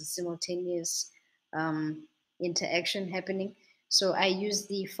 So there's a simultaneous interaction happening. So I use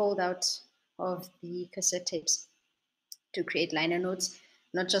the fold out of the cassette tapes to create liner notes,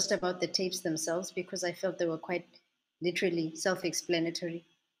 not just about the tapes themselves, because I felt they were quite literally self-explanatory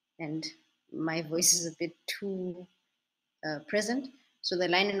and my voice is a bit too present. So the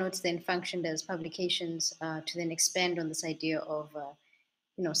liner notes then functioned as publications to then expand on this idea of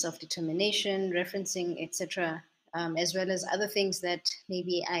self-determination, referencing, etc., as well as other things that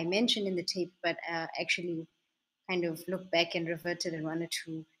maybe I mentioned in the tape, but actually kind of looked back and reverted and wanted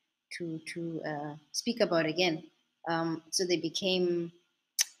to speak about again. So they became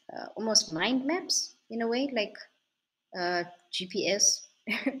almost mind maps in a way, like GPS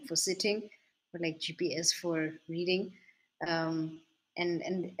for sitting, or like GPS for reading.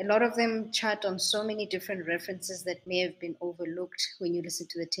 And a lot of them chart on so many different references that may have been overlooked when you listen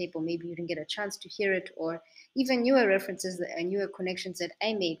to the tape, or maybe you didn't get a chance to hear it, or even newer references and newer connections that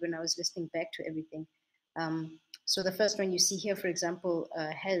I made when I was listening back to everything. So the first one you see here, for example,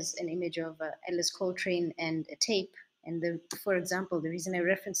 has an image of Alice Coltrane and a tape. And for example, the reason I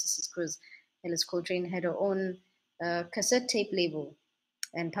reference this is because Alice Coltrane had her own cassette tape label.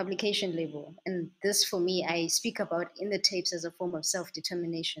 and publication label. And this, for me, I speak about in the tapes as a form of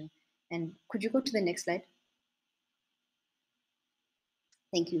self-determination. And could you go to the next slide?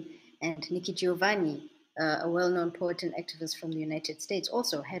 Thank you. And Nikki Giovanni, a well-known poet and activist from the United States,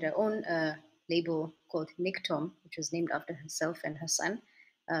 also had her own label called Nick Tom, which was named after herself and her son,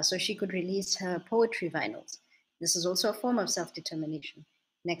 so she could release her poetry vinyls. This is also a form of self-determination.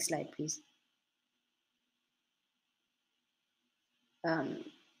 Next slide, please.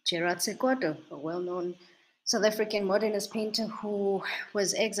 Gerard Sekoto, a well-known South African modernist painter who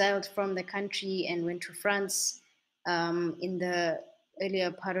was exiled from the country and went to France in the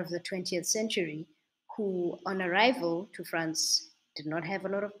earlier part of the 20th century, who on arrival to France did not have a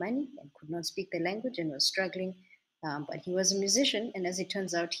lot of money and could not speak the language and was struggling. But he was a musician, and as it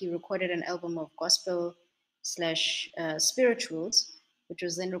turns out, he recorded an album of gospel slash spirituals, which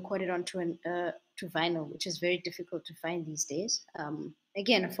was then recorded onto to vinyl, which is very difficult to find these days.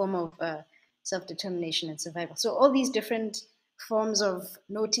 Again, a form of self-determination and survival. So all these different forms of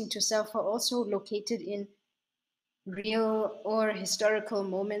noting to self are also located in real or historical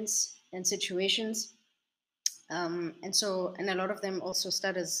moments and situations. And a lot of them also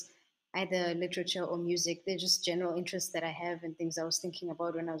start as either literature or music. They're just general interests that I have and things I was thinking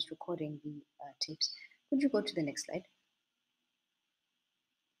about when I was recording the tapes. Could you go to the next slide?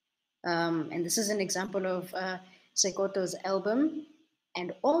 And this is an example of Sekoto's album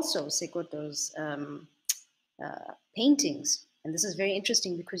and also Sekoto's paintings. And this is very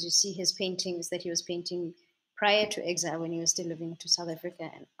interesting because you see his paintings that he was painting prior to exile when he was still living to South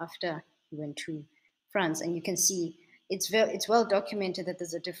Africa and after he went to France. And you can see it's well documented that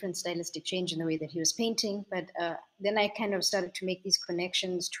there's a different stylistic change in the way that he was painting. But then I kind of started to make these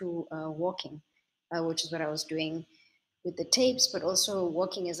connections to walking, which is what I was doing with the tapes, but also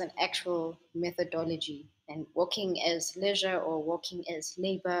walking as an actual methodology and walking as leisure or walking as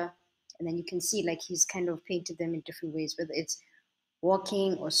labor. And then you can see like he's kind of painted them in different ways, whether it's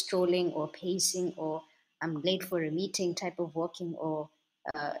walking or strolling or pacing or I'm late for a meeting type of walking or,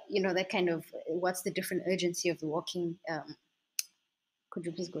 that kind of what's the different urgency of the walking. Could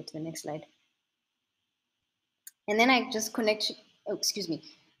you please go to the next slide? And then I just connected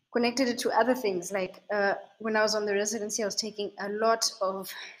it to other things. Like when I was on the residency, I was taking a lot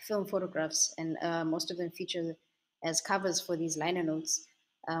of film photographs and most of them feature as covers for these liner notes.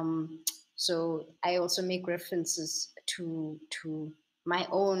 So I also make references to my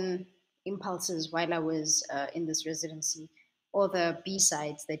own impulses while I was in this residency, or the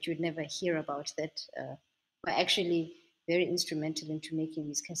B-sides that you'd never hear about that were actually very instrumental into making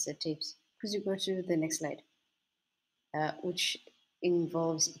these cassette tapes. Could you go to the next slide? Which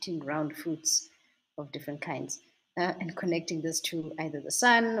involves eating ground fruits of different kinds and connecting this to either the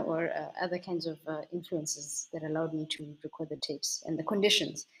sun or other kinds of influences that allowed me to record the tapes and the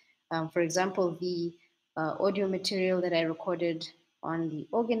conditions. For example, the audio material that I recorded on the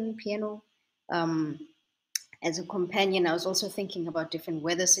organ piano, as a companion, I was also thinking about different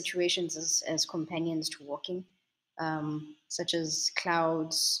weather situations as companions to walking, such as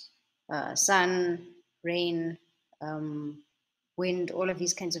clouds, sun, rain, wind, all of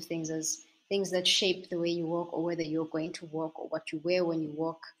these kinds of things as things that shape the way you walk or whether you're going to walk or what you wear when you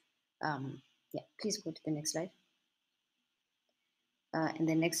walk. Yeah, please go to the next slide. And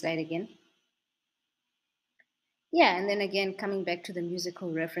the next slide again. Yeah, and then again, coming back to the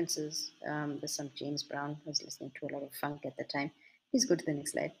musical references, there's some James Brown. I was listening to a lot of funk at the time. Please go to the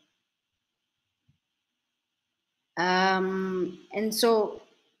next slide. And so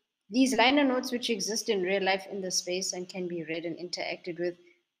these liner notes, which exist in real life in the space and can be read and interacted with,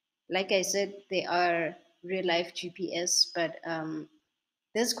 like I said, they are real life GPS, but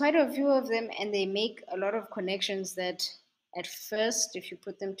there's quite a few of them and they make a lot of connections that at first, if you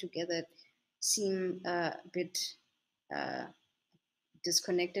put them together, seem a bit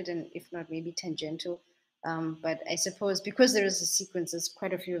disconnected and if not maybe tangential. But I suppose because there is a sequence, there's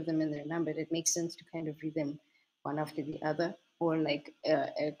quite a few of them and they're numbered, it makes sense to kind of read them one after the other, or like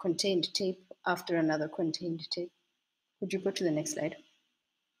a contained tape after another contained tape. Would you go to the next slide?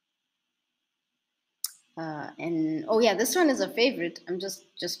 And oh yeah, this one is a favorite. I'm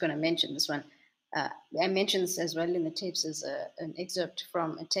just going to mention this one. I mentioned this as well in the tapes as an excerpt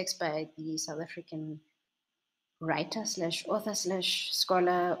from a text by the South African writer slash author slash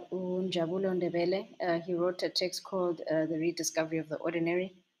scholar Unjabulo Ndebele. He wrote a text called The Rediscovery of the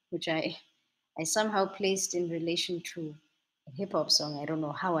Ordinary, which I somehow placed in relation to a hip hop song. I don't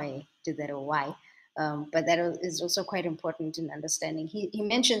know how I did that or why. But that is also quite important in understanding. He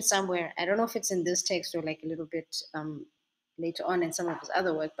mentioned somewhere, I don't know if it's in this text or like a little bit later on in some of his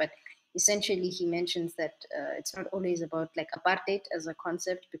other work, but essentially he mentions that it's not always about like apartheid as a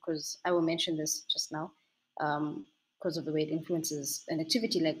concept, because I will mention this just now, because of the way it influences an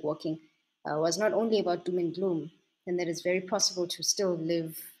activity like walking, was not only about doom and gloom, and that it's very possible to still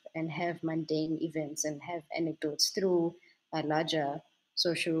live and have mundane events and have anecdotes through a larger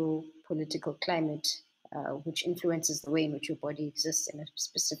social political climate, which influences the way in which your body exists in a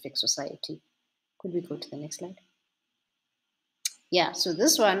specific society. Could we go to the next slide? Yeah, so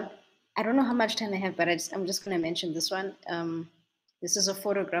this one, I don't know how much time I have, but I'm just going to mention this one. This is a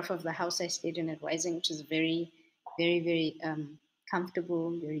photograph of the house I stayed in at Rising, which is very, very, very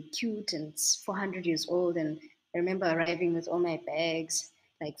comfortable, very cute, and it's 400 years old. And I remember arriving with all my bags,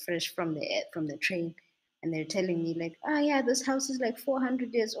 like fresh from the train, and they're telling me like, oh yeah, this house is like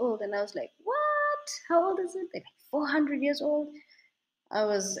 400 years old. And I was like, what? How old is it? They're like 400 years old.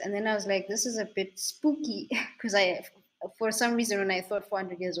 And then I was like, this is a bit spooky, because for some reason, when I thought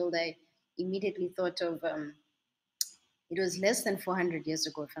 400 years old, I immediately thought of, it was less than 400 years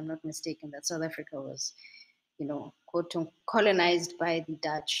ago, if I'm not mistaken, that South Africa was, quote unquote, colonized by the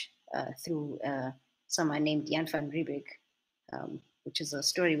Dutch through someone named Jan van Riebeeck, which is a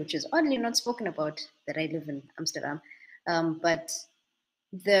story which is oddly not spoken about, that I live in Amsterdam. But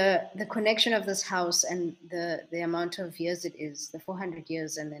the connection of this house and the amount of years it is, the 400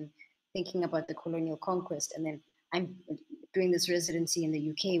 years, and then thinking about the colonial conquest, and then I'm doing this residency in the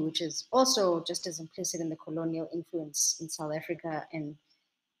UK, which is also just as implicit in the colonial influence in South Africa, and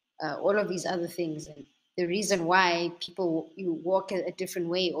all of these other things. And the reason why you walk a different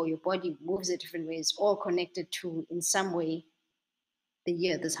way or your body moves a different way is all connected to, in some way, the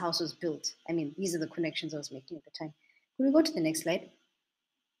year this house was built. I mean, these are the connections I was making at the time. Can we go to the next slide?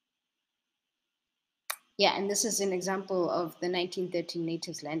 Yeah, and this is an example of the 1913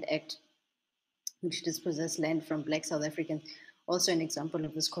 Natives Land Act, which dispossessed land from Black South Africans. Also an example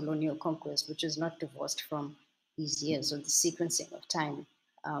of this colonial conquest, which is not divorced from these years or the sequencing of time,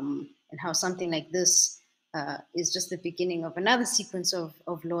 and how something like this is just the beginning of another sequence of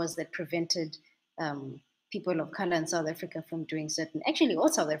laws that prevented people of color in South Africa from doing actually all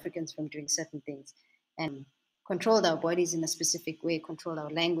South Africans from doing certain things, and controlled our bodies in a specific way, controlled our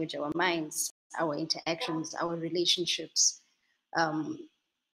language, our minds, our interactions, our relationships.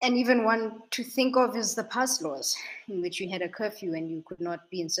 And even one to think of is the pass laws, in which you had a curfew and you could not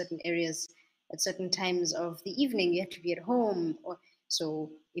be in certain areas at certain times of the evening. You had to be at home. So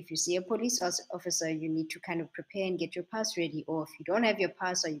if you see a police officer, you need to kind of prepare and get your pass ready. Or if you don't have your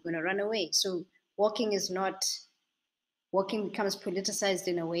pass, are you going to run away? So walking becomes politicized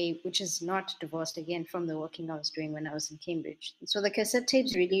in a way which is not divorced, again, from the walking I was doing when I was in Cambridge. And so the cassette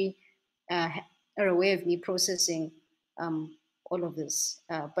tapes really are a way of me processing all of this,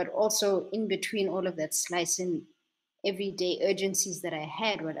 but also in between all of that, slice in everyday urgencies that I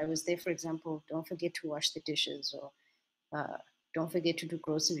had when I was there. For example, don't forget to wash the dishes, or don't forget to do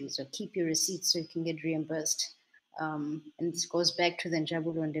groceries, or keep your receipts so you can get reimbursed. And this goes back to the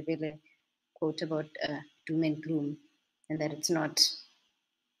Njabulo Ndebele quote about doom and gloom, and that it's not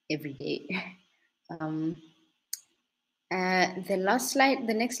every day. The last slide,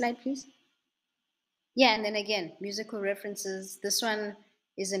 the next slide, please. Yeah, and then again, musical references. This one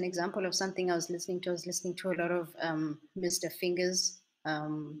is an example of something I was listening to. I was listening to a lot of Mr. Fingers,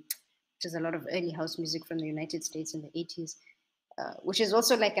 which is a lot of early house music from the United States in the 80s, which is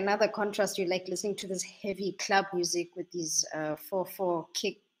also like another contrast. You're like listening to this heavy club music with these 4/4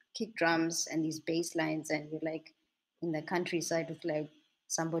 kick drums and these bass lines, and you're like in the countryside with like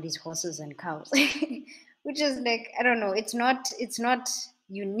somebody's horses and cows, which is like, I don't know, it's not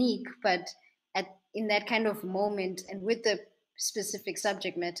unique, but in that kind of moment, and with the specific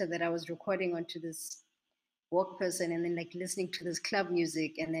subject matter that I was recording onto this walk person, and then like listening to this club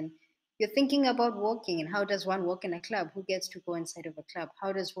music, and then you're thinking about walking and how does one walk in a club? Who gets to go inside of a club?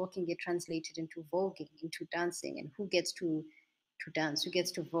 How does walking get translated into voguing, into dancing, and who gets to dance? Who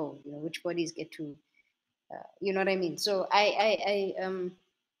gets to vogue? You know, which bodies get to, you know what I mean? So I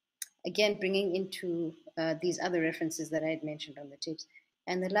again, bringing into these other references that I had mentioned on the tips.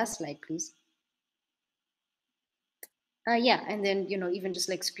 And the last slide, please. Yeah, and then, you know, even just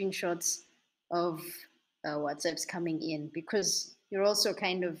like screenshots of WhatsApps coming in, because you're also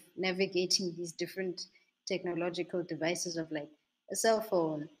kind of navigating these different technological devices of like a cell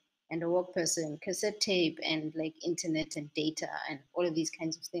phone and a walk person, cassette tape, and like internet and data and all of these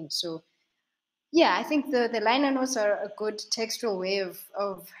kinds of things. So yeah, I think the liner notes are a good textual way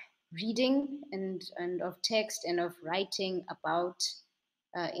of reading and of text and of writing about,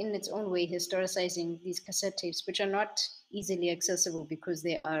 in its own way, historicizing these cassette tapes, which are not easily accessible because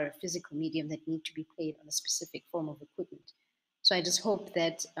they are a physical medium that need to be played on a specific form of equipment. So I just hope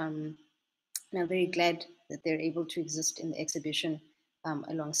that, and I'm very glad that they're able to exist in the exhibition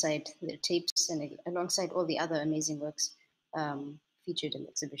alongside their tapes and alongside all the other amazing works featured in the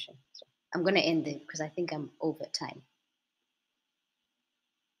exhibition. So I'm going to end there because I think I'm over time.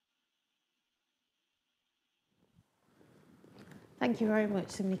 Thank you very much,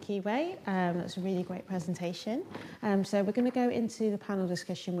 Simnikiwe. That's a really great presentation. So we're going to go into the panel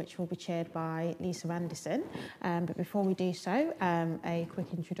discussion, which will be chaired by Lisa Anderson. But before we do so, a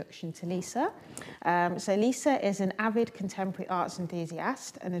quick introduction to Lisa. So Lisa is an avid contemporary arts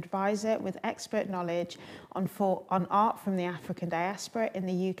enthusiast, an advisor with expert knowledge on art from the African diaspora in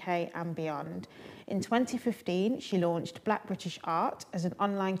the UK and beyond. In 2015, she launched Black British Art as an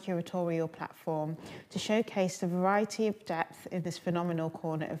online curatorial platform to showcase the variety of depth in this phenomenal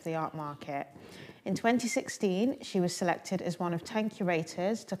corner of the art market. In 2016, she was selected as one of 10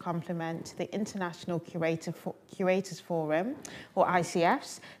 curators to complement the International Curators Forum, or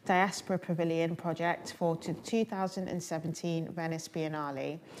ICF's, Diaspora Pavilion project for the 2017 Venice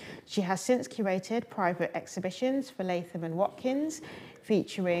Biennale. She has since curated private exhibitions for Latham and Watkins,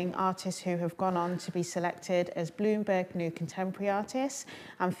 featuring artists who have gone on to be selected as Bloomberg New Contemporary Artists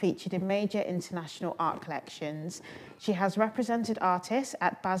and featured in major international art collections. She has represented artists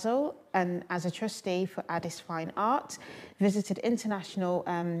at Basel and as a trustee for Addis Fine Art, visited international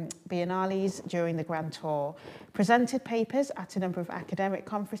biennales during the Grand Tour, presented papers at a number of academic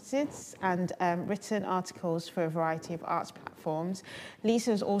conferences and written articles for a variety of arts platforms.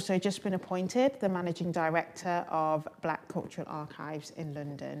 Lisa has also just been appointed the Managing Director of Black Cultural Archives in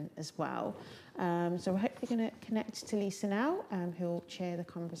London as well. So we're hopefully going to connect to Lisa now, who'll chair the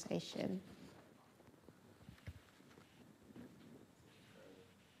conversation.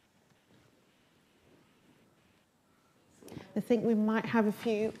 I think we might have a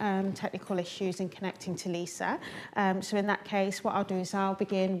few technical issues in connecting to Lisa. So in that case, what I'll do is I'll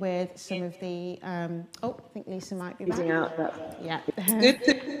begin with some of the... oh, I think Lisa might be back. Yeah. Good.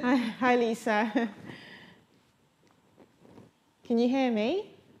 Hi, Lisa. Can you hear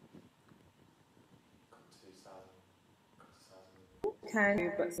me? Can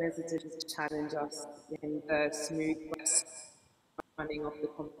do, but sensitive to challenge us in the smooth running of the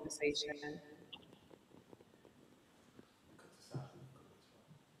conversation.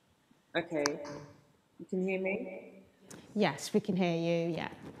 Okay, you can hear me? Yes, we can hear you, yeah.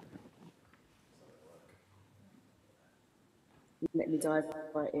 Let me dive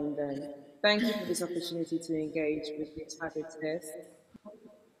right in then. Thank you for this opportunity to engage with these fabulous.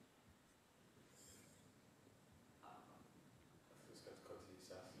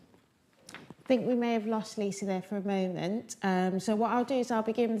 I think we may have lost Lisa there for a moment. So what I'll do is I'll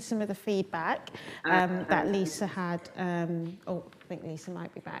begin with some of the feedback that Lisa had. Oh, I think Lisa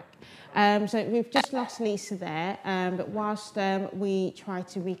might be back. So we've just lost Lisa there, but whilst we try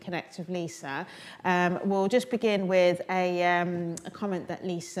to reconnect with Lisa, we'll just begin with a comment that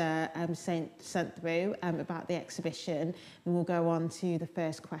Lisa sent through about the exhibition, and we'll go on to the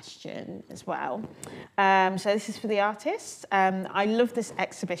first question as well. So this is for the artists. I love this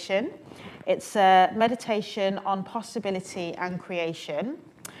exhibition. It's a meditation on possibility and creation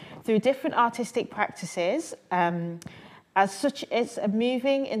through different artistic practices. As such, it's a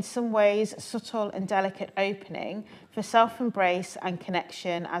moving, in some ways, subtle and delicate opening for self-embrace and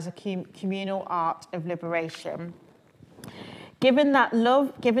connection as a communal art of liberation. Given that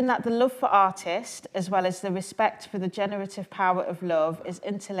the love for artists, as well as the respect for the generative power of love, is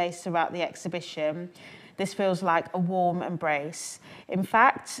interlaced throughout the exhibition, this feels like a warm embrace. In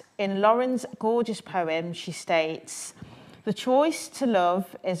fact, in Loren's gorgeous poem, she states, "The choice to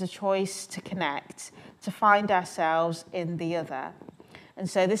love is a choice to connect, to find ourselves in the other." And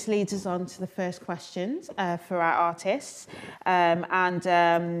so this leads us on to the first questions for our artists.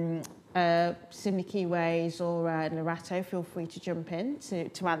 Simnikiwe, Zohra and Lerato, feel free to jump in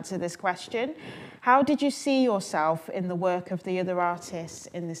to answer this question. How did you see yourself in the work of the other artists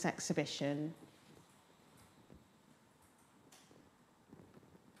in this exhibition?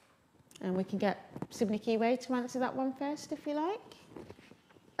 And we can get Simnikiwe to answer that one first, if you like.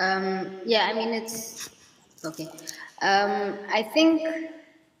 Yeah, I mean, it's okay. I think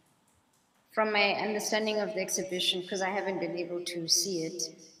from my understanding of the exhibition, because I haven't been able to see it,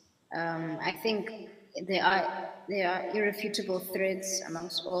 I think there are irrefutable threads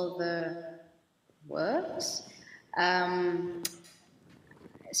amongst all the works.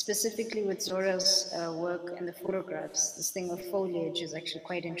 Specifically with Zohra's work and the photographs, this thing of foliage is actually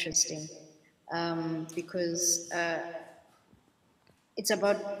quite interesting because it's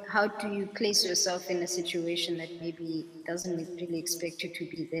about how do you place yourself in a situation that maybe doesn't really expect you to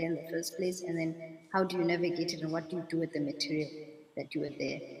be there in the first place, and then how do you navigate it and what do you do with the material that you were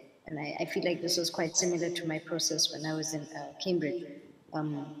there. And I feel like this was quite similar to my process when I was in Cambridge.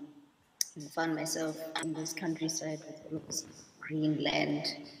 And found myself in this countryside with all of this green land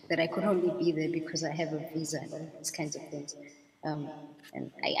that I could only be there because I have a visa and all these kinds of things.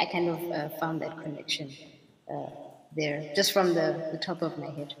 And I kind of found that connection uh, there just from the top of my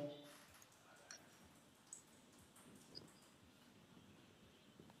head.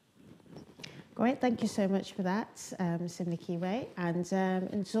 Great, thank you so much for that, Simnikiwe. And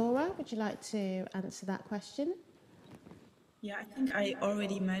Zohra, would you like to answer that question? Yeah, I think I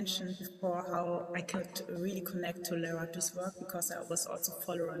already mentioned before how I could really connect to Lerato's work because I was also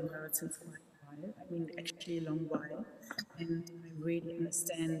following her since quite a while. I mean, actually a long while. And I really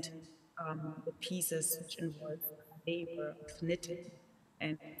understand the pieces which involve labor of knitting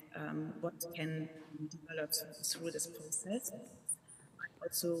and what can be developed through this process. I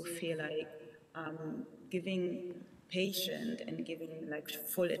also feel like giving patient and giving like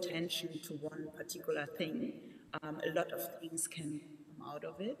full attention to one particular thing, a lot of things can come out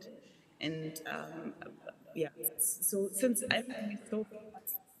of it. And yeah, so since everything is so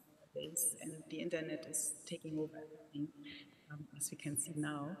fast nowadays and the internet is taking over everything, as we can see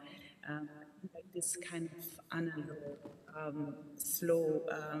now, I think like this kind of analog, slow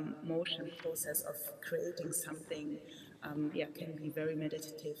motion process of creating something, yeah, can be very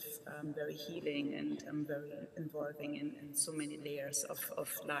meditative, very healing, and very involving in so many layers of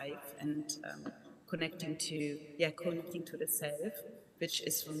life and connecting to, yeah, connecting to the self, which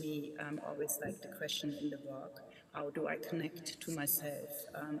is for me always like the question in the work. How do I connect to myself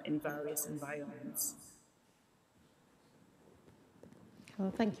in various environments?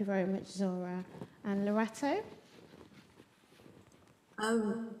 Well, thank you very much, Zohra. And Lerato?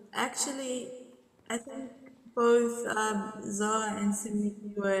 Actually, I think both Zohra and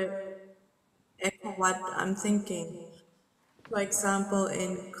Simnikiwe echo what I'm thinking. For example,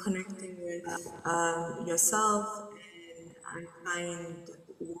 in connecting with yourself, and I find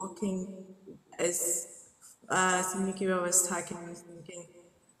walking, as Simnikiwe was talking, I was thinking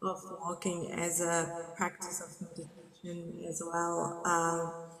of walking as a practice of meditation as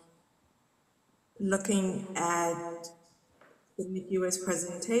well. Looking at Simnikiwe's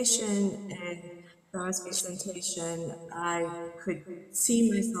presentation and Zara's presentation, I could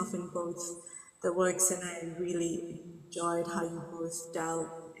see myself in both the works, and I really enjoyed how you both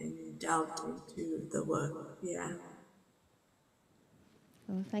delved into the work. Yeah.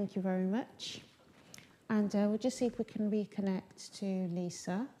 Well, thank you very much. And we'll just see if we can reconnect to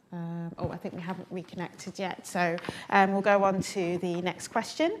Lisa. I think we haven't reconnected yet. So we'll go on to the next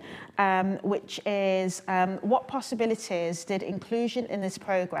question, which is what possibilities did inclusion in this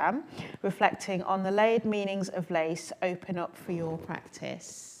programme, reflecting on the layered meanings of lace, open up for your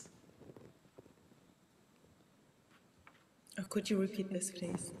practice? Could you repeat this,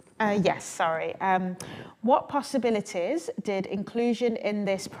 please? Yes, sorry. What possibilities did inclusion in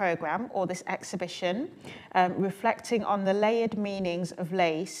this programme or this exhibition, reflecting on the layered meanings of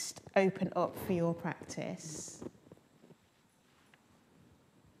lace, open up for your practice?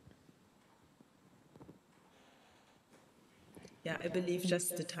 Yeah, I believe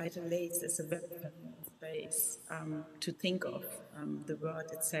just the title lace is a very feminine space to think of the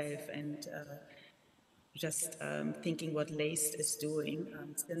word itself and just thinking what lace is doing,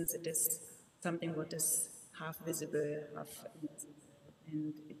 since it is something what is half visible, half invisible,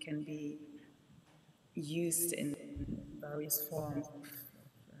 and it can be used in various forms of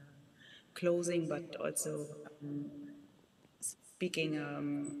clothing, but also speaking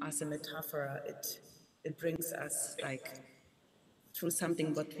as a metaphor, it brings us like through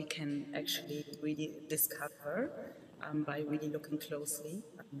something what we can actually really discover by really looking closely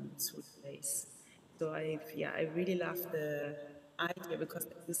through the lace. So I really love the idea because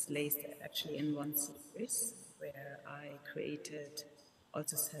I used lace actually in one series where I created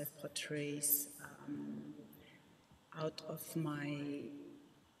also self-portraits out of my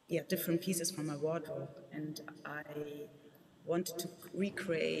different pieces from my wardrobe, and I wanted to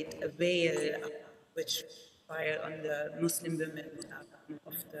recreate a veil which fire on the Muslim women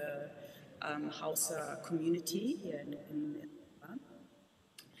of the Hausa community here in Iran.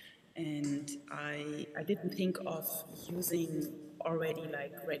 And I didn't think of using already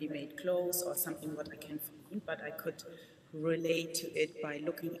like ready-made clothes or something what I can find, but I could relate to it by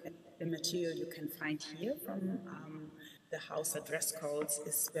looking at the material you can find here from the Hausa dress codes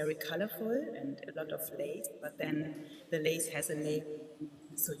is very colorful and a lot of lace, but then the lace has a layer,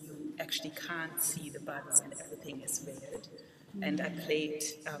 so you actually can't see the buttons and everything is veiled. and I played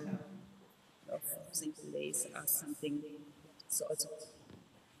of using the lace as something. So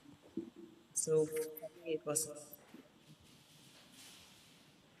for me it was.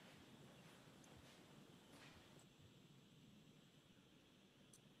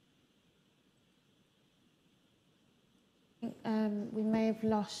 We may have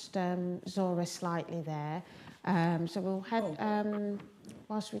lost Zohra slightly there. So we'll head,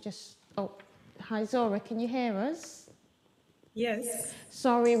 whilst we just, hi Zohra, can you hear us? Yes.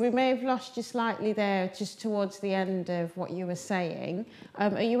 Sorry, we may have lost you slightly there just towards the end of what you were saying.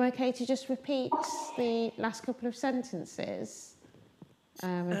 Are you okay to just repeat the last couple of sentences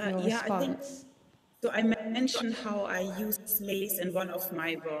of your response? So I mentioned how I used lace in one of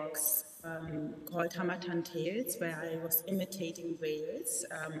my works called Hamatan Tales, where I was imitating whales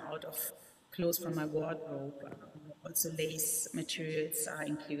out of clothes from my wardrobe. Also lace materials are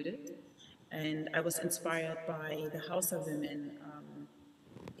included. And I was inspired by the Hausa women,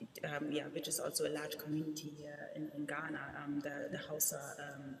 which is also a large community here in Ghana, the Hausa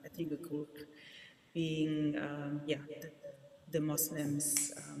ethnic group being, the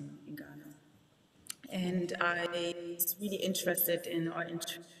Muslims in Ghana. And I was really interested in or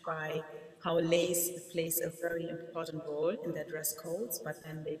intrigued by how lace plays a very important role in their dress codes, but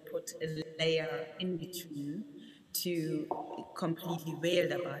then they put a layer in between to completely veil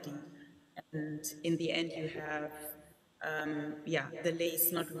the body. And in the end, you have, the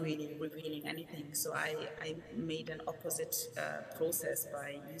lace not really revealing anything. So I made an opposite process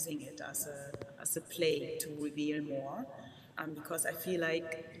by using it as a play to reveal more. Because I feel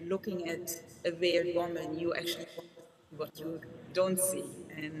like looking at a veiled woman, you actually want to see what you don't see,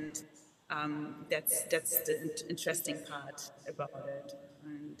 and that's the interesting part about it.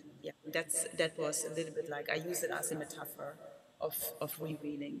 And yeah, that was a little bit like I use it as a metaphor of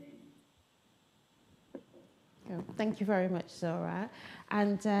revealing. Thank you very much, Zohra.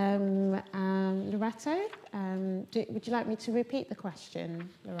 And Lerato, would you like me to repeat the question,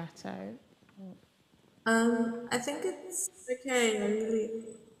 Lerato? I think it's okay. I really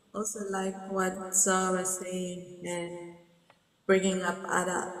also like what Zohra was saying and bringing up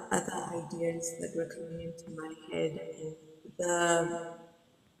other ideas that were coming into my head. And the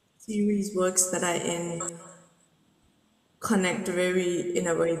series works that I in connect very in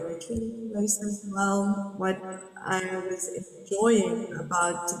a very literary place as well. What I was enjoying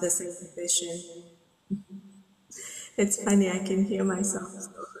about this exhibition, it's funny, I can hear myself.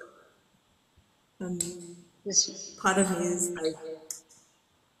 Part of me is like,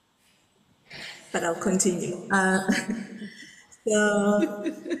 but I'll continue. So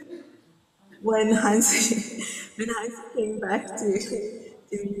when Hansi came back to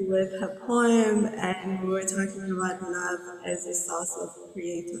me with her poem, and we were talking about love as a source of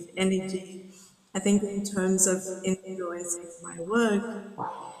creative energy, I think in terms of influencing my work,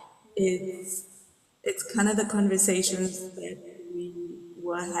 it's kind of the conversations that we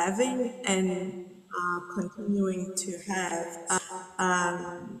were having and are continuing to have,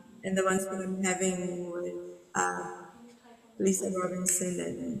 and the ones that I'm having with Lisa Robinson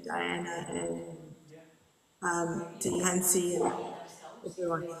and Diana and Hansi and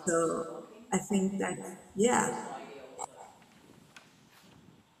everyone. So I think that, yeah.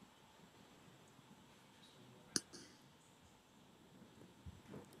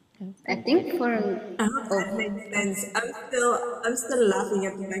 I think for I hope that makes sense. I'm still laughing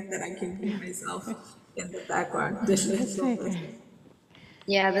at the fact that I can hear myself in the background.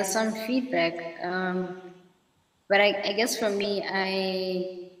 yeah, there's some feedback. But I guess for me,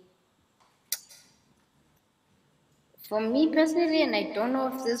 for me personally, and I don't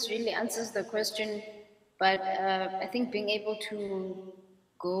know if this really answers the question, but I think being able to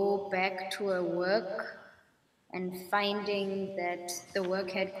go back to a work and finding that the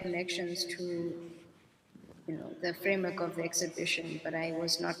work had connections to, you know, the framework of the exhibition, but I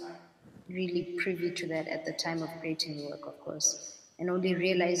was not really privy to that at the time of creating the work, of course, and only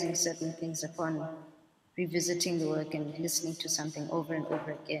realizing certain things upon revisiting the work and listening to something over and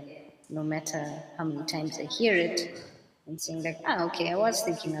over again, no matter how many times I hear it, and saying like, okay, I was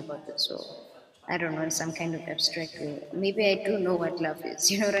thinking about this, or I don't know, in some kind of abstract way. Maybe I do know what love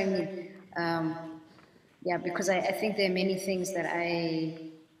is, you know what I mean? Yeah, because I think there are many things that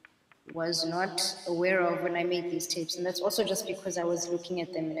I was not aware of when I made these tapes, and that's also just because I was looking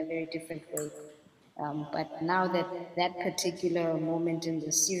at them in a very different way. But now that that particular moment in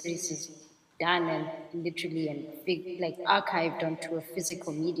the series is done and literally and like archived onto a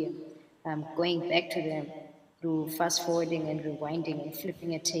physical medium, going back to them through fast forwarding and rewinding and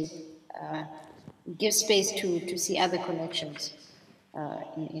flipping a tape gives space to see other connections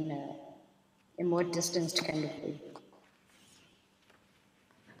in a more distanced kind of way.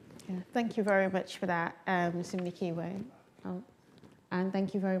 Yeah, thank you very much for that, Simnikiwe. And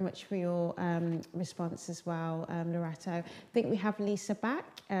thank you very much for your response as well, Lerato. I think we have Lisa back,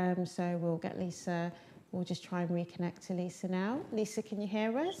 so we'll get Lisa, we'll just try and reconnect to Lisa now. Lisa, can you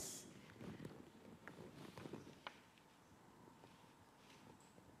hear us?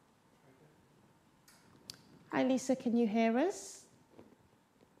 Hi, Lisa, can you hear us?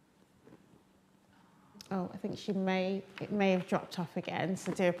 Oh, I think it may have dropped off again,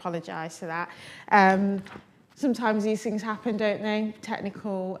 so I do apologise for that. Sometimes these things happen, don't they?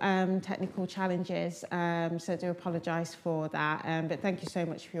 Technical challenges, so I do apologise for that. But thank you so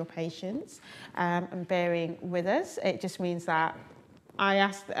much for your patience and bearing with us. It just means that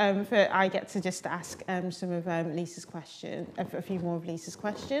I get to just ask some of Lisa's questions, a few more of Lisa's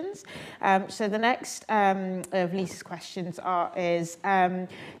questions. So the next of Lisa's questions is,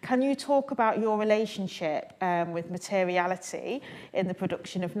 can you talk about your relationship with materiality in the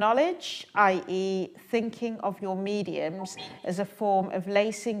production of knowledge, i.e. thinking of your mediums as a form of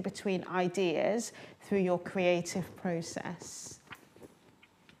lacing between ideas through your creative process?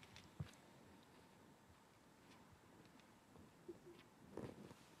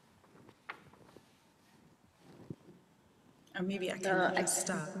 Maybe I can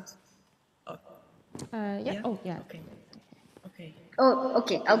start. Oh. Yeah. Oh, yeah. Okay. Okay. Oh,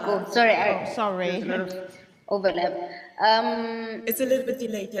 okay. I'll go. Sorry. Sorry. There's a lot of overlap. It's a little bit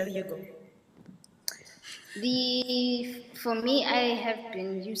delayed. There you go. For me, I have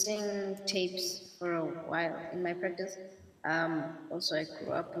been using tapes for a while in my practice. Also, I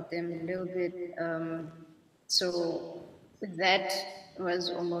grew up with them a little bit. So that was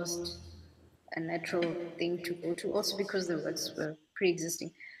almost a natural thing to go to, also because the works were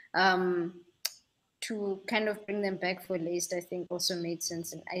pre-existing. To kind of bring them back for laced, I think also made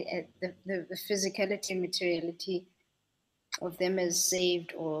sense. And the physicality and materiality of them as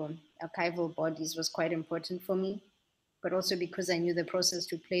saved or archival bodies was quite important for me, but also because I knew the process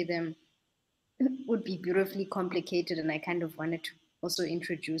to play them would be beautifully complicated, and I kind of wanted to also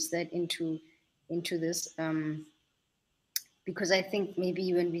introduce that into this, because I think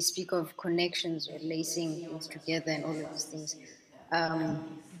maybe when we speak of connections or lacing things together and all of these things,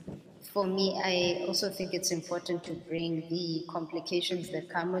 for me, I also think it's important to bring the complications that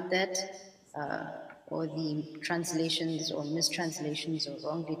come with that, or the translations or mistranslations or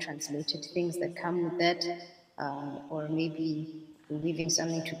wrongly translated things that come with that, or maybe weaving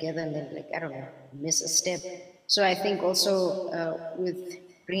something together and then, like, I don't know, miss a step. So I think also with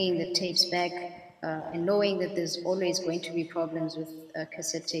bringing the tapes back and knowing that there's always going to be problems with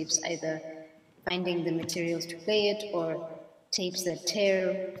cassette tapes, either finding the materials to play it, or tapes that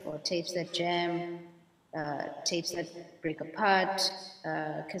tear, or tapes that jam, tapes that break apart,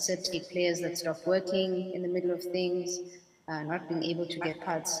 cassette tape players that stop working in the middle of things, not being able to get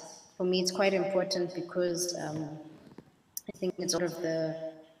parts. For me, it's quite important because I think it's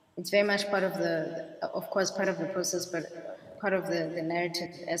it's very much part of of course, part of the process, but part of the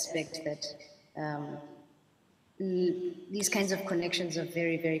narrative aspect that these kinds of connections are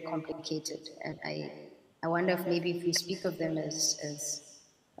very, very complicated. And I wonder if maybe if we speak of them as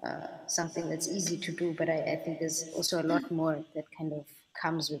something that's easy to do, but I think there's also a lot more that kind of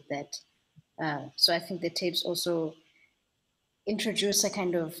comes with that. So I think the tapes also introduce a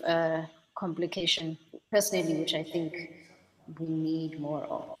kind of complication, personally, which I think we need more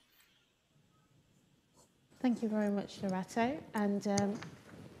of. Thank you very much, Lerato. And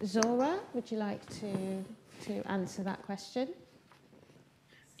Zohra, would you like to answer that question?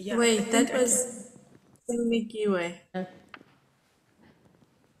 Yeah, Wait, that was Simnikiwe.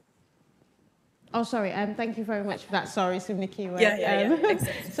 Oh, sorry. Thank you very much for that. Sorry, Simnikiwe. Yeah,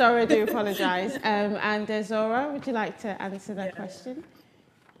 exactly. Sorry, I do apologise. And Zohra, would you like to answer that question?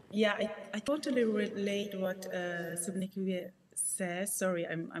 Yeah, I totally relate what Simnikiwe says. Sorry,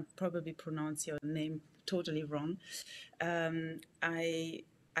 I probably pronounce your name totally wrong.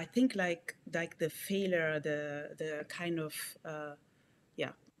 I think like the failure, the kind of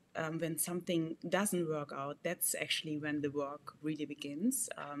when something doesn't work out, that's actually when the work really begins.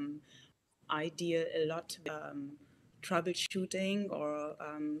 I deal a lot troubleshooting or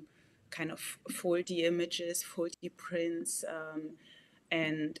kind of faulty images, faulty prints,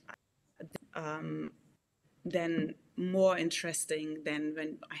 and then more interesting than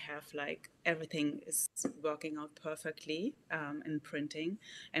when I have like everything is working out perfectly in printing,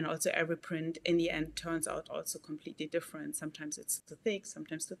 and also every print in the end turns out also completely different. Sometimes it's too thick,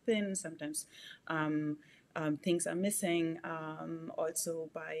 sometimes too thin, sometimes things are missing. Also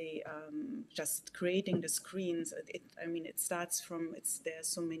by just creating the screens, it starts from there's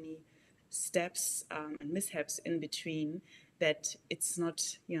so many steps and mishaps in between that it's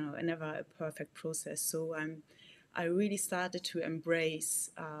not, never a perfect process. So I really started to embrace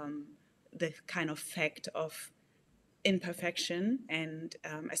the kind of fact of imperfection, and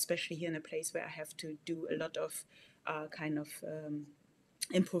especially here in a place where I have to do a lot of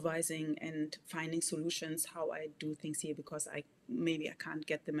improvising and finding solutions how I do things here, because maybe I can't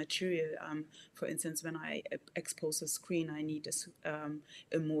get the material. For instance, when I expose a screen, I need a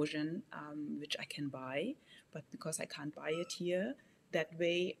emulsion, which I can buy, but because I can't buy it here, that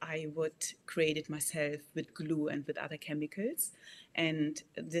way I would create it myself with glue and with other chemicals. And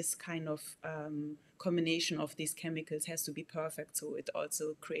this kind of combination of these chemicals has to be perfect, so it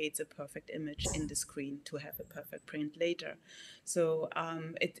also creates a perfect image in the screen to have a perfect print later. So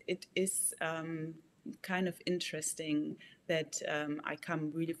it is kind of interesting that I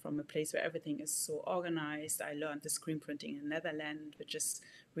come really from a place where everything is so organized. I learned the screen printing in Netherlands, which is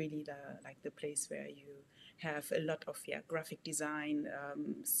really the place where you have a lot of graphic design,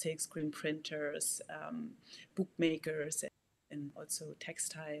 silk screen printers, bookmakers, and also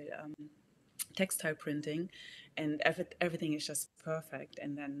textile printing, and everything is just perfect.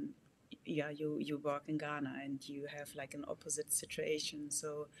 And then you work in Ghana and you have like an opposite situation.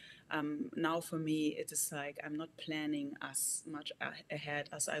 So now for me it is like I'm not planning as much ahead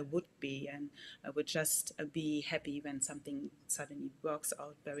as I would be, and I would just be happy when something suddenly works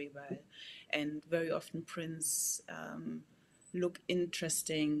out very well. And very often prints look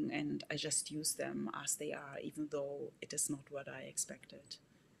interesting, and I just use them as they are, even though it is not what I expected.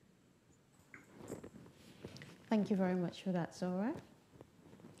 Thank you very much for that, Zohra.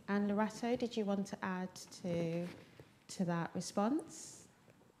 And Lerato, did you want to add to that response?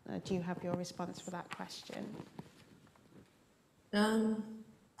 Do you have your response for that question?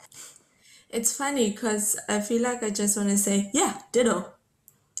 It's funny because I feel like I just want to say, yeah, ditto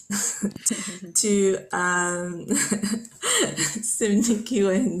to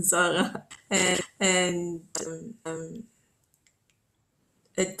Simnikiwe and Zohra. And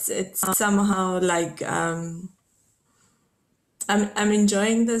it's somehow like I'm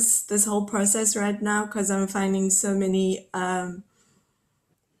enjoying this whole process right now, because I'm finding so many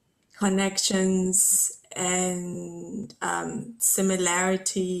connections and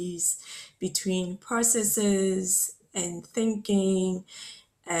similarities between processes and thinking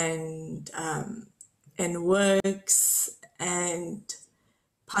and works, and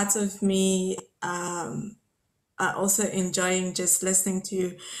parts of me are also enjoying just listening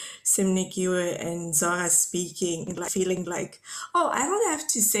to Simnikiwe and Zohra speaking, like feeling like, oh, I don't have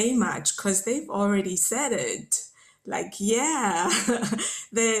to say much because they've already said it. Like, yeah,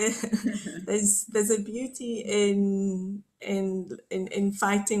 there's a beauty in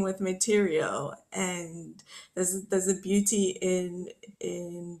fighting with material, and there's a beauty in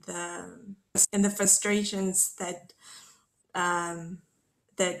the frustrations that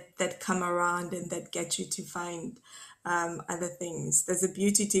that come around and that get you to find other things. There's a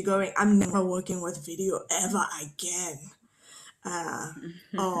beauty to going, I'm never working with video ever again.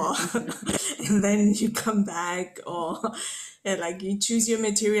 Or and then you come back, or like you choose your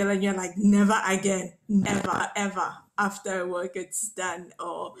material and you're like, never again, never ever, after work it's done.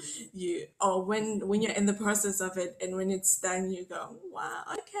 Or when you're in the process of it, and when it's done you go, wow,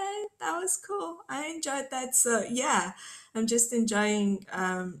 okay, that was cool, I enjoyed that. So yeah, I'm just enjoying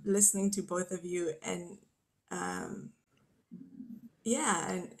listening to both of you, and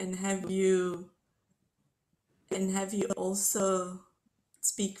and have you also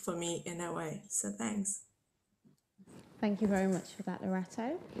speak for me in a way. So thanks. Thank you very much for that,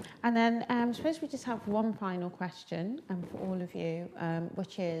 Lerato. And then I suppose we just have one final question for all of you,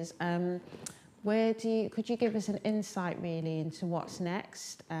 which is, could you give us an insight really into what's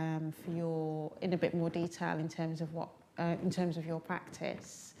next for in a bit more detail in terms of in terms of your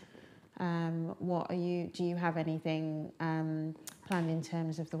practice? Do you have anything planned in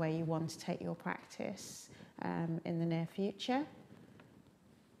terms of the way you want to take your practice in the near future?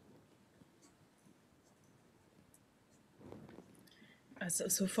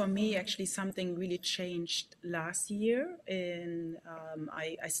 So for me, actually, something really changed last year.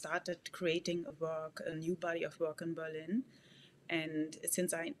 I started creating a new body of work in Berlin. And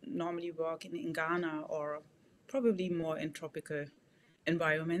since I normally work in Ghana, or probably more in tropical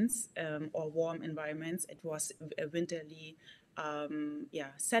environments or warm environments, it was a winterly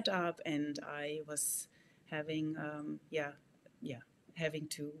setup, and I was having having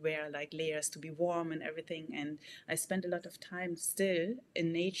to wear like layers to be warm and everything. And I spent a lot of time still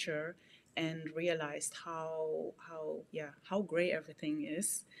in nature and realized how gray everything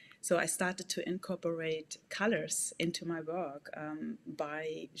is. So I started to incorporate colors into my work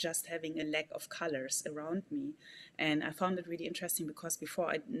by just having a lack of colors around me. And I found it really interesting because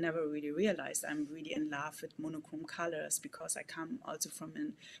before I never really realized I'm really in love with monochrome colors, because I come also from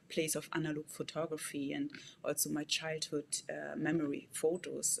a place of analog photography, and also my childhood memory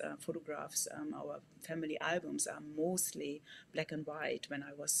photographs, our family albums are mostly black and white when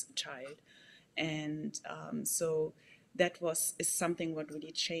I was a child. And so that is something what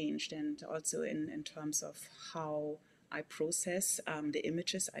really changed, and also in terms of how I process the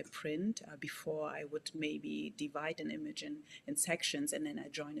images I print. Before I would maybe divide an image in sections and then I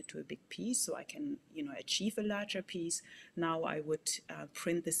join it to a big piece so I can, achieve a larger piece. Now I would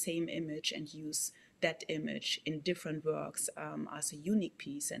print the same image and use that image in different works as a unique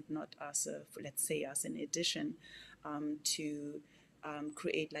piece, and not as let's say, as an addition to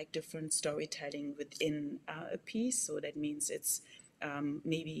create like different storytelling within a piece. So that means it's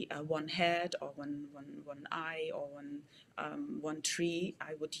maybe one head or one eye or one tree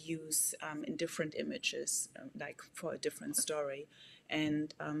I would use in different images, like for a different story.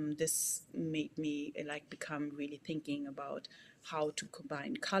 And this made me like become really thinking about how to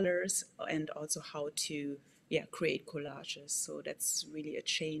combine colors and also how to create collages. So that's really a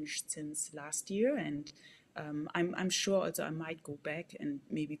change since last year. And I'm sure also I might go back and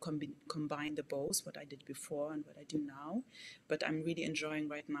maybe combine the both, what I did before and what I do now. But I'm really enjoying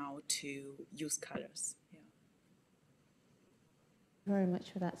right now to use colors. Yeah. Very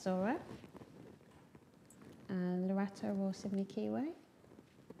much for that, Zohra. And Lerato or Simnikiwe?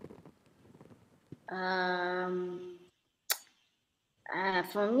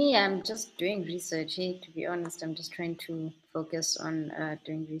 For me, I'm just doing research. To be honest, I'm just trying to focus on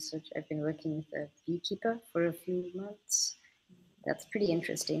doing research. I've been working with a beekeeper for a few months. That's pretty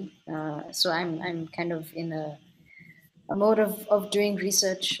interesting. So I'm kind of in a mode of doing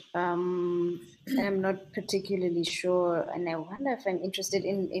research. And I'm not particularly sure, and I wonder if I'm interested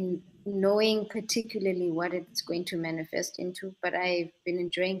in knowing particularly what it's going to manifest into. But I've been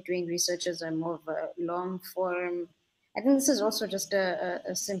enjoying doing research as a more of a long form. I think this is also just a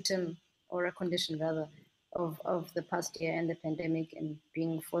symptom, or a condition rather, of the past year and the pandemic, and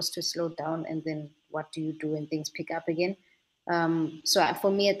being forced to slow down, and then what do you do when things pick up again? So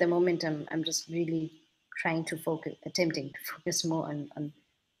for me at the moment, I'm just really attempting to focus more on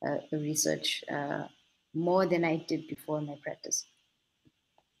the research more than I did before in my practice.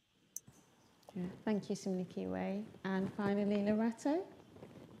 Yeah. Thank you, Simnikiwe. And finally, Lerato?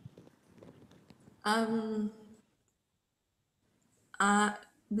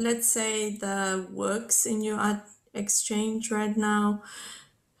 Let's say the works in your art exchange right now,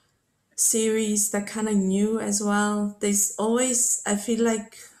 series that kind of new as well. There's always, I feel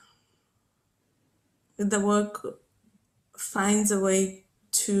like the work finds a way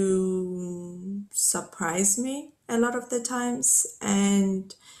to surprise me a lot of the times.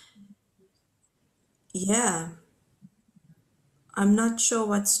 And yeah, I'm not sure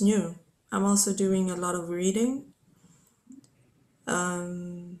what's new. I'm also doing a lot of reading.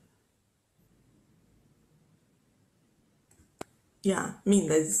 Yeah, I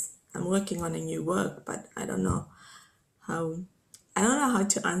mean, I'm working on a new work, but I don't know how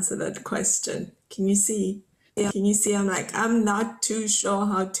to answer that question. Can you see? I'm not too sure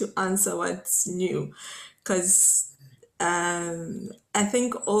how to answer what's new, because I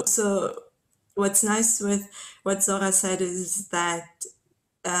think also what's nice with what Zohra said is that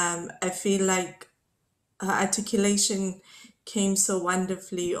I feel like her articulation came so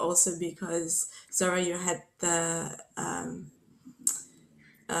wonderfully also because Zohra, you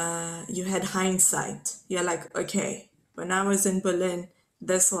had hindsight. You're like, okay, when I was in Berlin,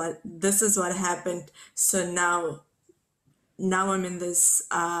 this is what happened. So now I'm in this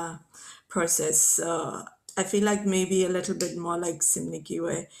process. So I feel like maybe a little bit more like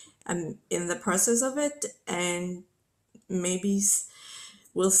Simnikiwe. I'm in the process of it, and maybe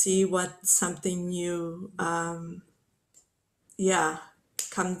we'll see what something new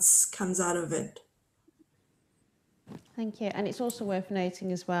comes out of it. Thank you. And it's also worth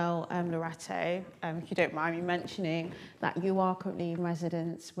noting as well, Lerato, if you don't mind me mentioning, that you are currently in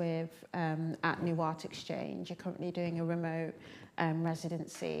residence with at New Art Exchange. You're currently doing a remote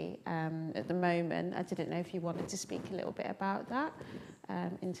residency at the moment. I didn't know if you wanted to speak a little bit about that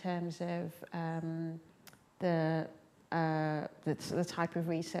in terms of the type of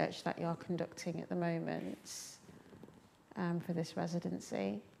research that you're conducting at the moment for this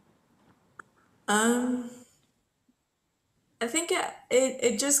residency. I think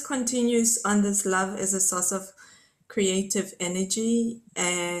it just continues on this love as a source of creative energy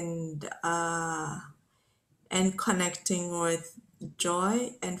and connecting with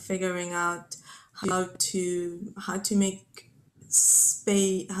joy and figuring out how to make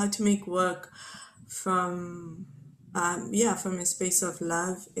space, how to make work from from a space of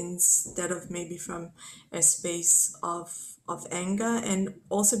love instead of maybe from a space of anger. And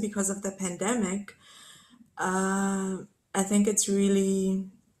also because of the pandemic, I think it's really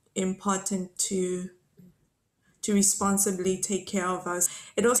important to responsibly take care of us.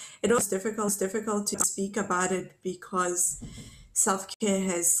 It also difficult to speak about it because self-care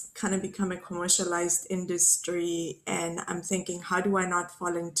has kind of become a commercialized industry, and I'm thinking, how do I not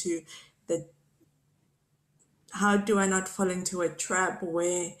fall into a trap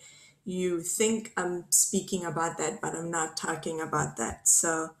where you think I'm speaking about that, but I'm not talking about that.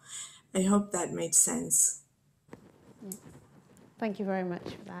 So I hope that made sense. Thank you very much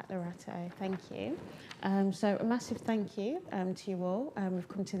for that, Lerato. Thank you. So a massive thank you to you all. We've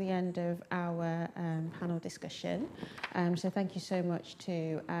come to the end of our panel discussion. So thank you so much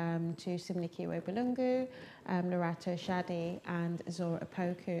to Simnikiwe Buhlungu, Lerato, Shadi and Zohra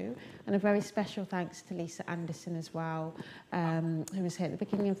Opoku. And a very special thanks to Lisa Anderson as well, who was here at the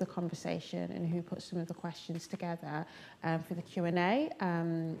beginning of the conversation and who put some of the questions together for the Q&A.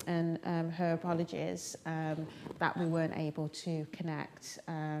 And her apologies that we weren't able to connect.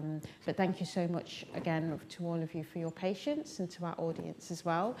 But thank you so much again to all of you for your patience, and to our audience as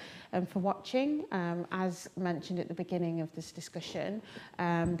well for watching. As mentioned at the beginning of this discussion,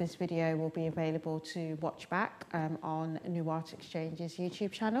 this video will be available to watch back on New Art Exchange's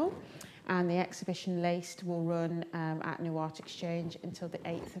YouTube channel, and the exhibition Laced will run at New Art Exchange until the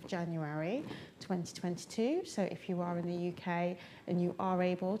 8th of January 2022. So if you are in the UK and you are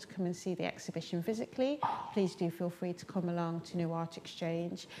able to come and see the exhibition physically, please do feel free to come along to New Art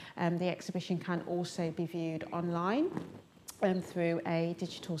Exchange. The exhibition can also be viewed online through a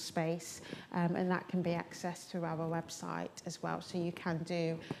digital space, and that can be accessed through our website as well. So you can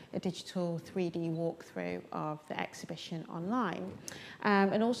do a digital 3D walkthrough of the exhibition online.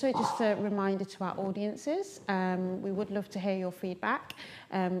 And also just a reminder to our audiences, we would love to hear your feedback.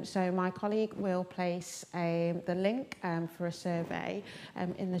 So my colleague will place the link for a survey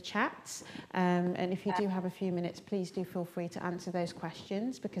in the chat. And if you do have a few minutes, please do feel free to answer those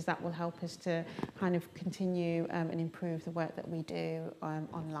questions, because that will help us to kind of continue and improve the work that we do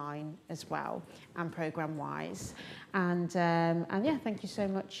online as well, and program-wise. And yeah, thank you so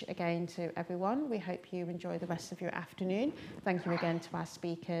much again to everyone. We hope you enjoy the rest of your afternoon. Thank you again to our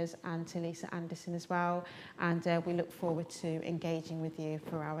speakers and to Lisa Anderson as well. And we look forward to engaging with you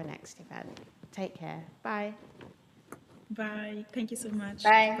for our next event. Take care. Bye. Bye. Thank you so much.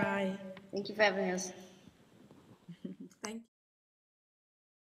 Bye. Bye. Thank you for having us.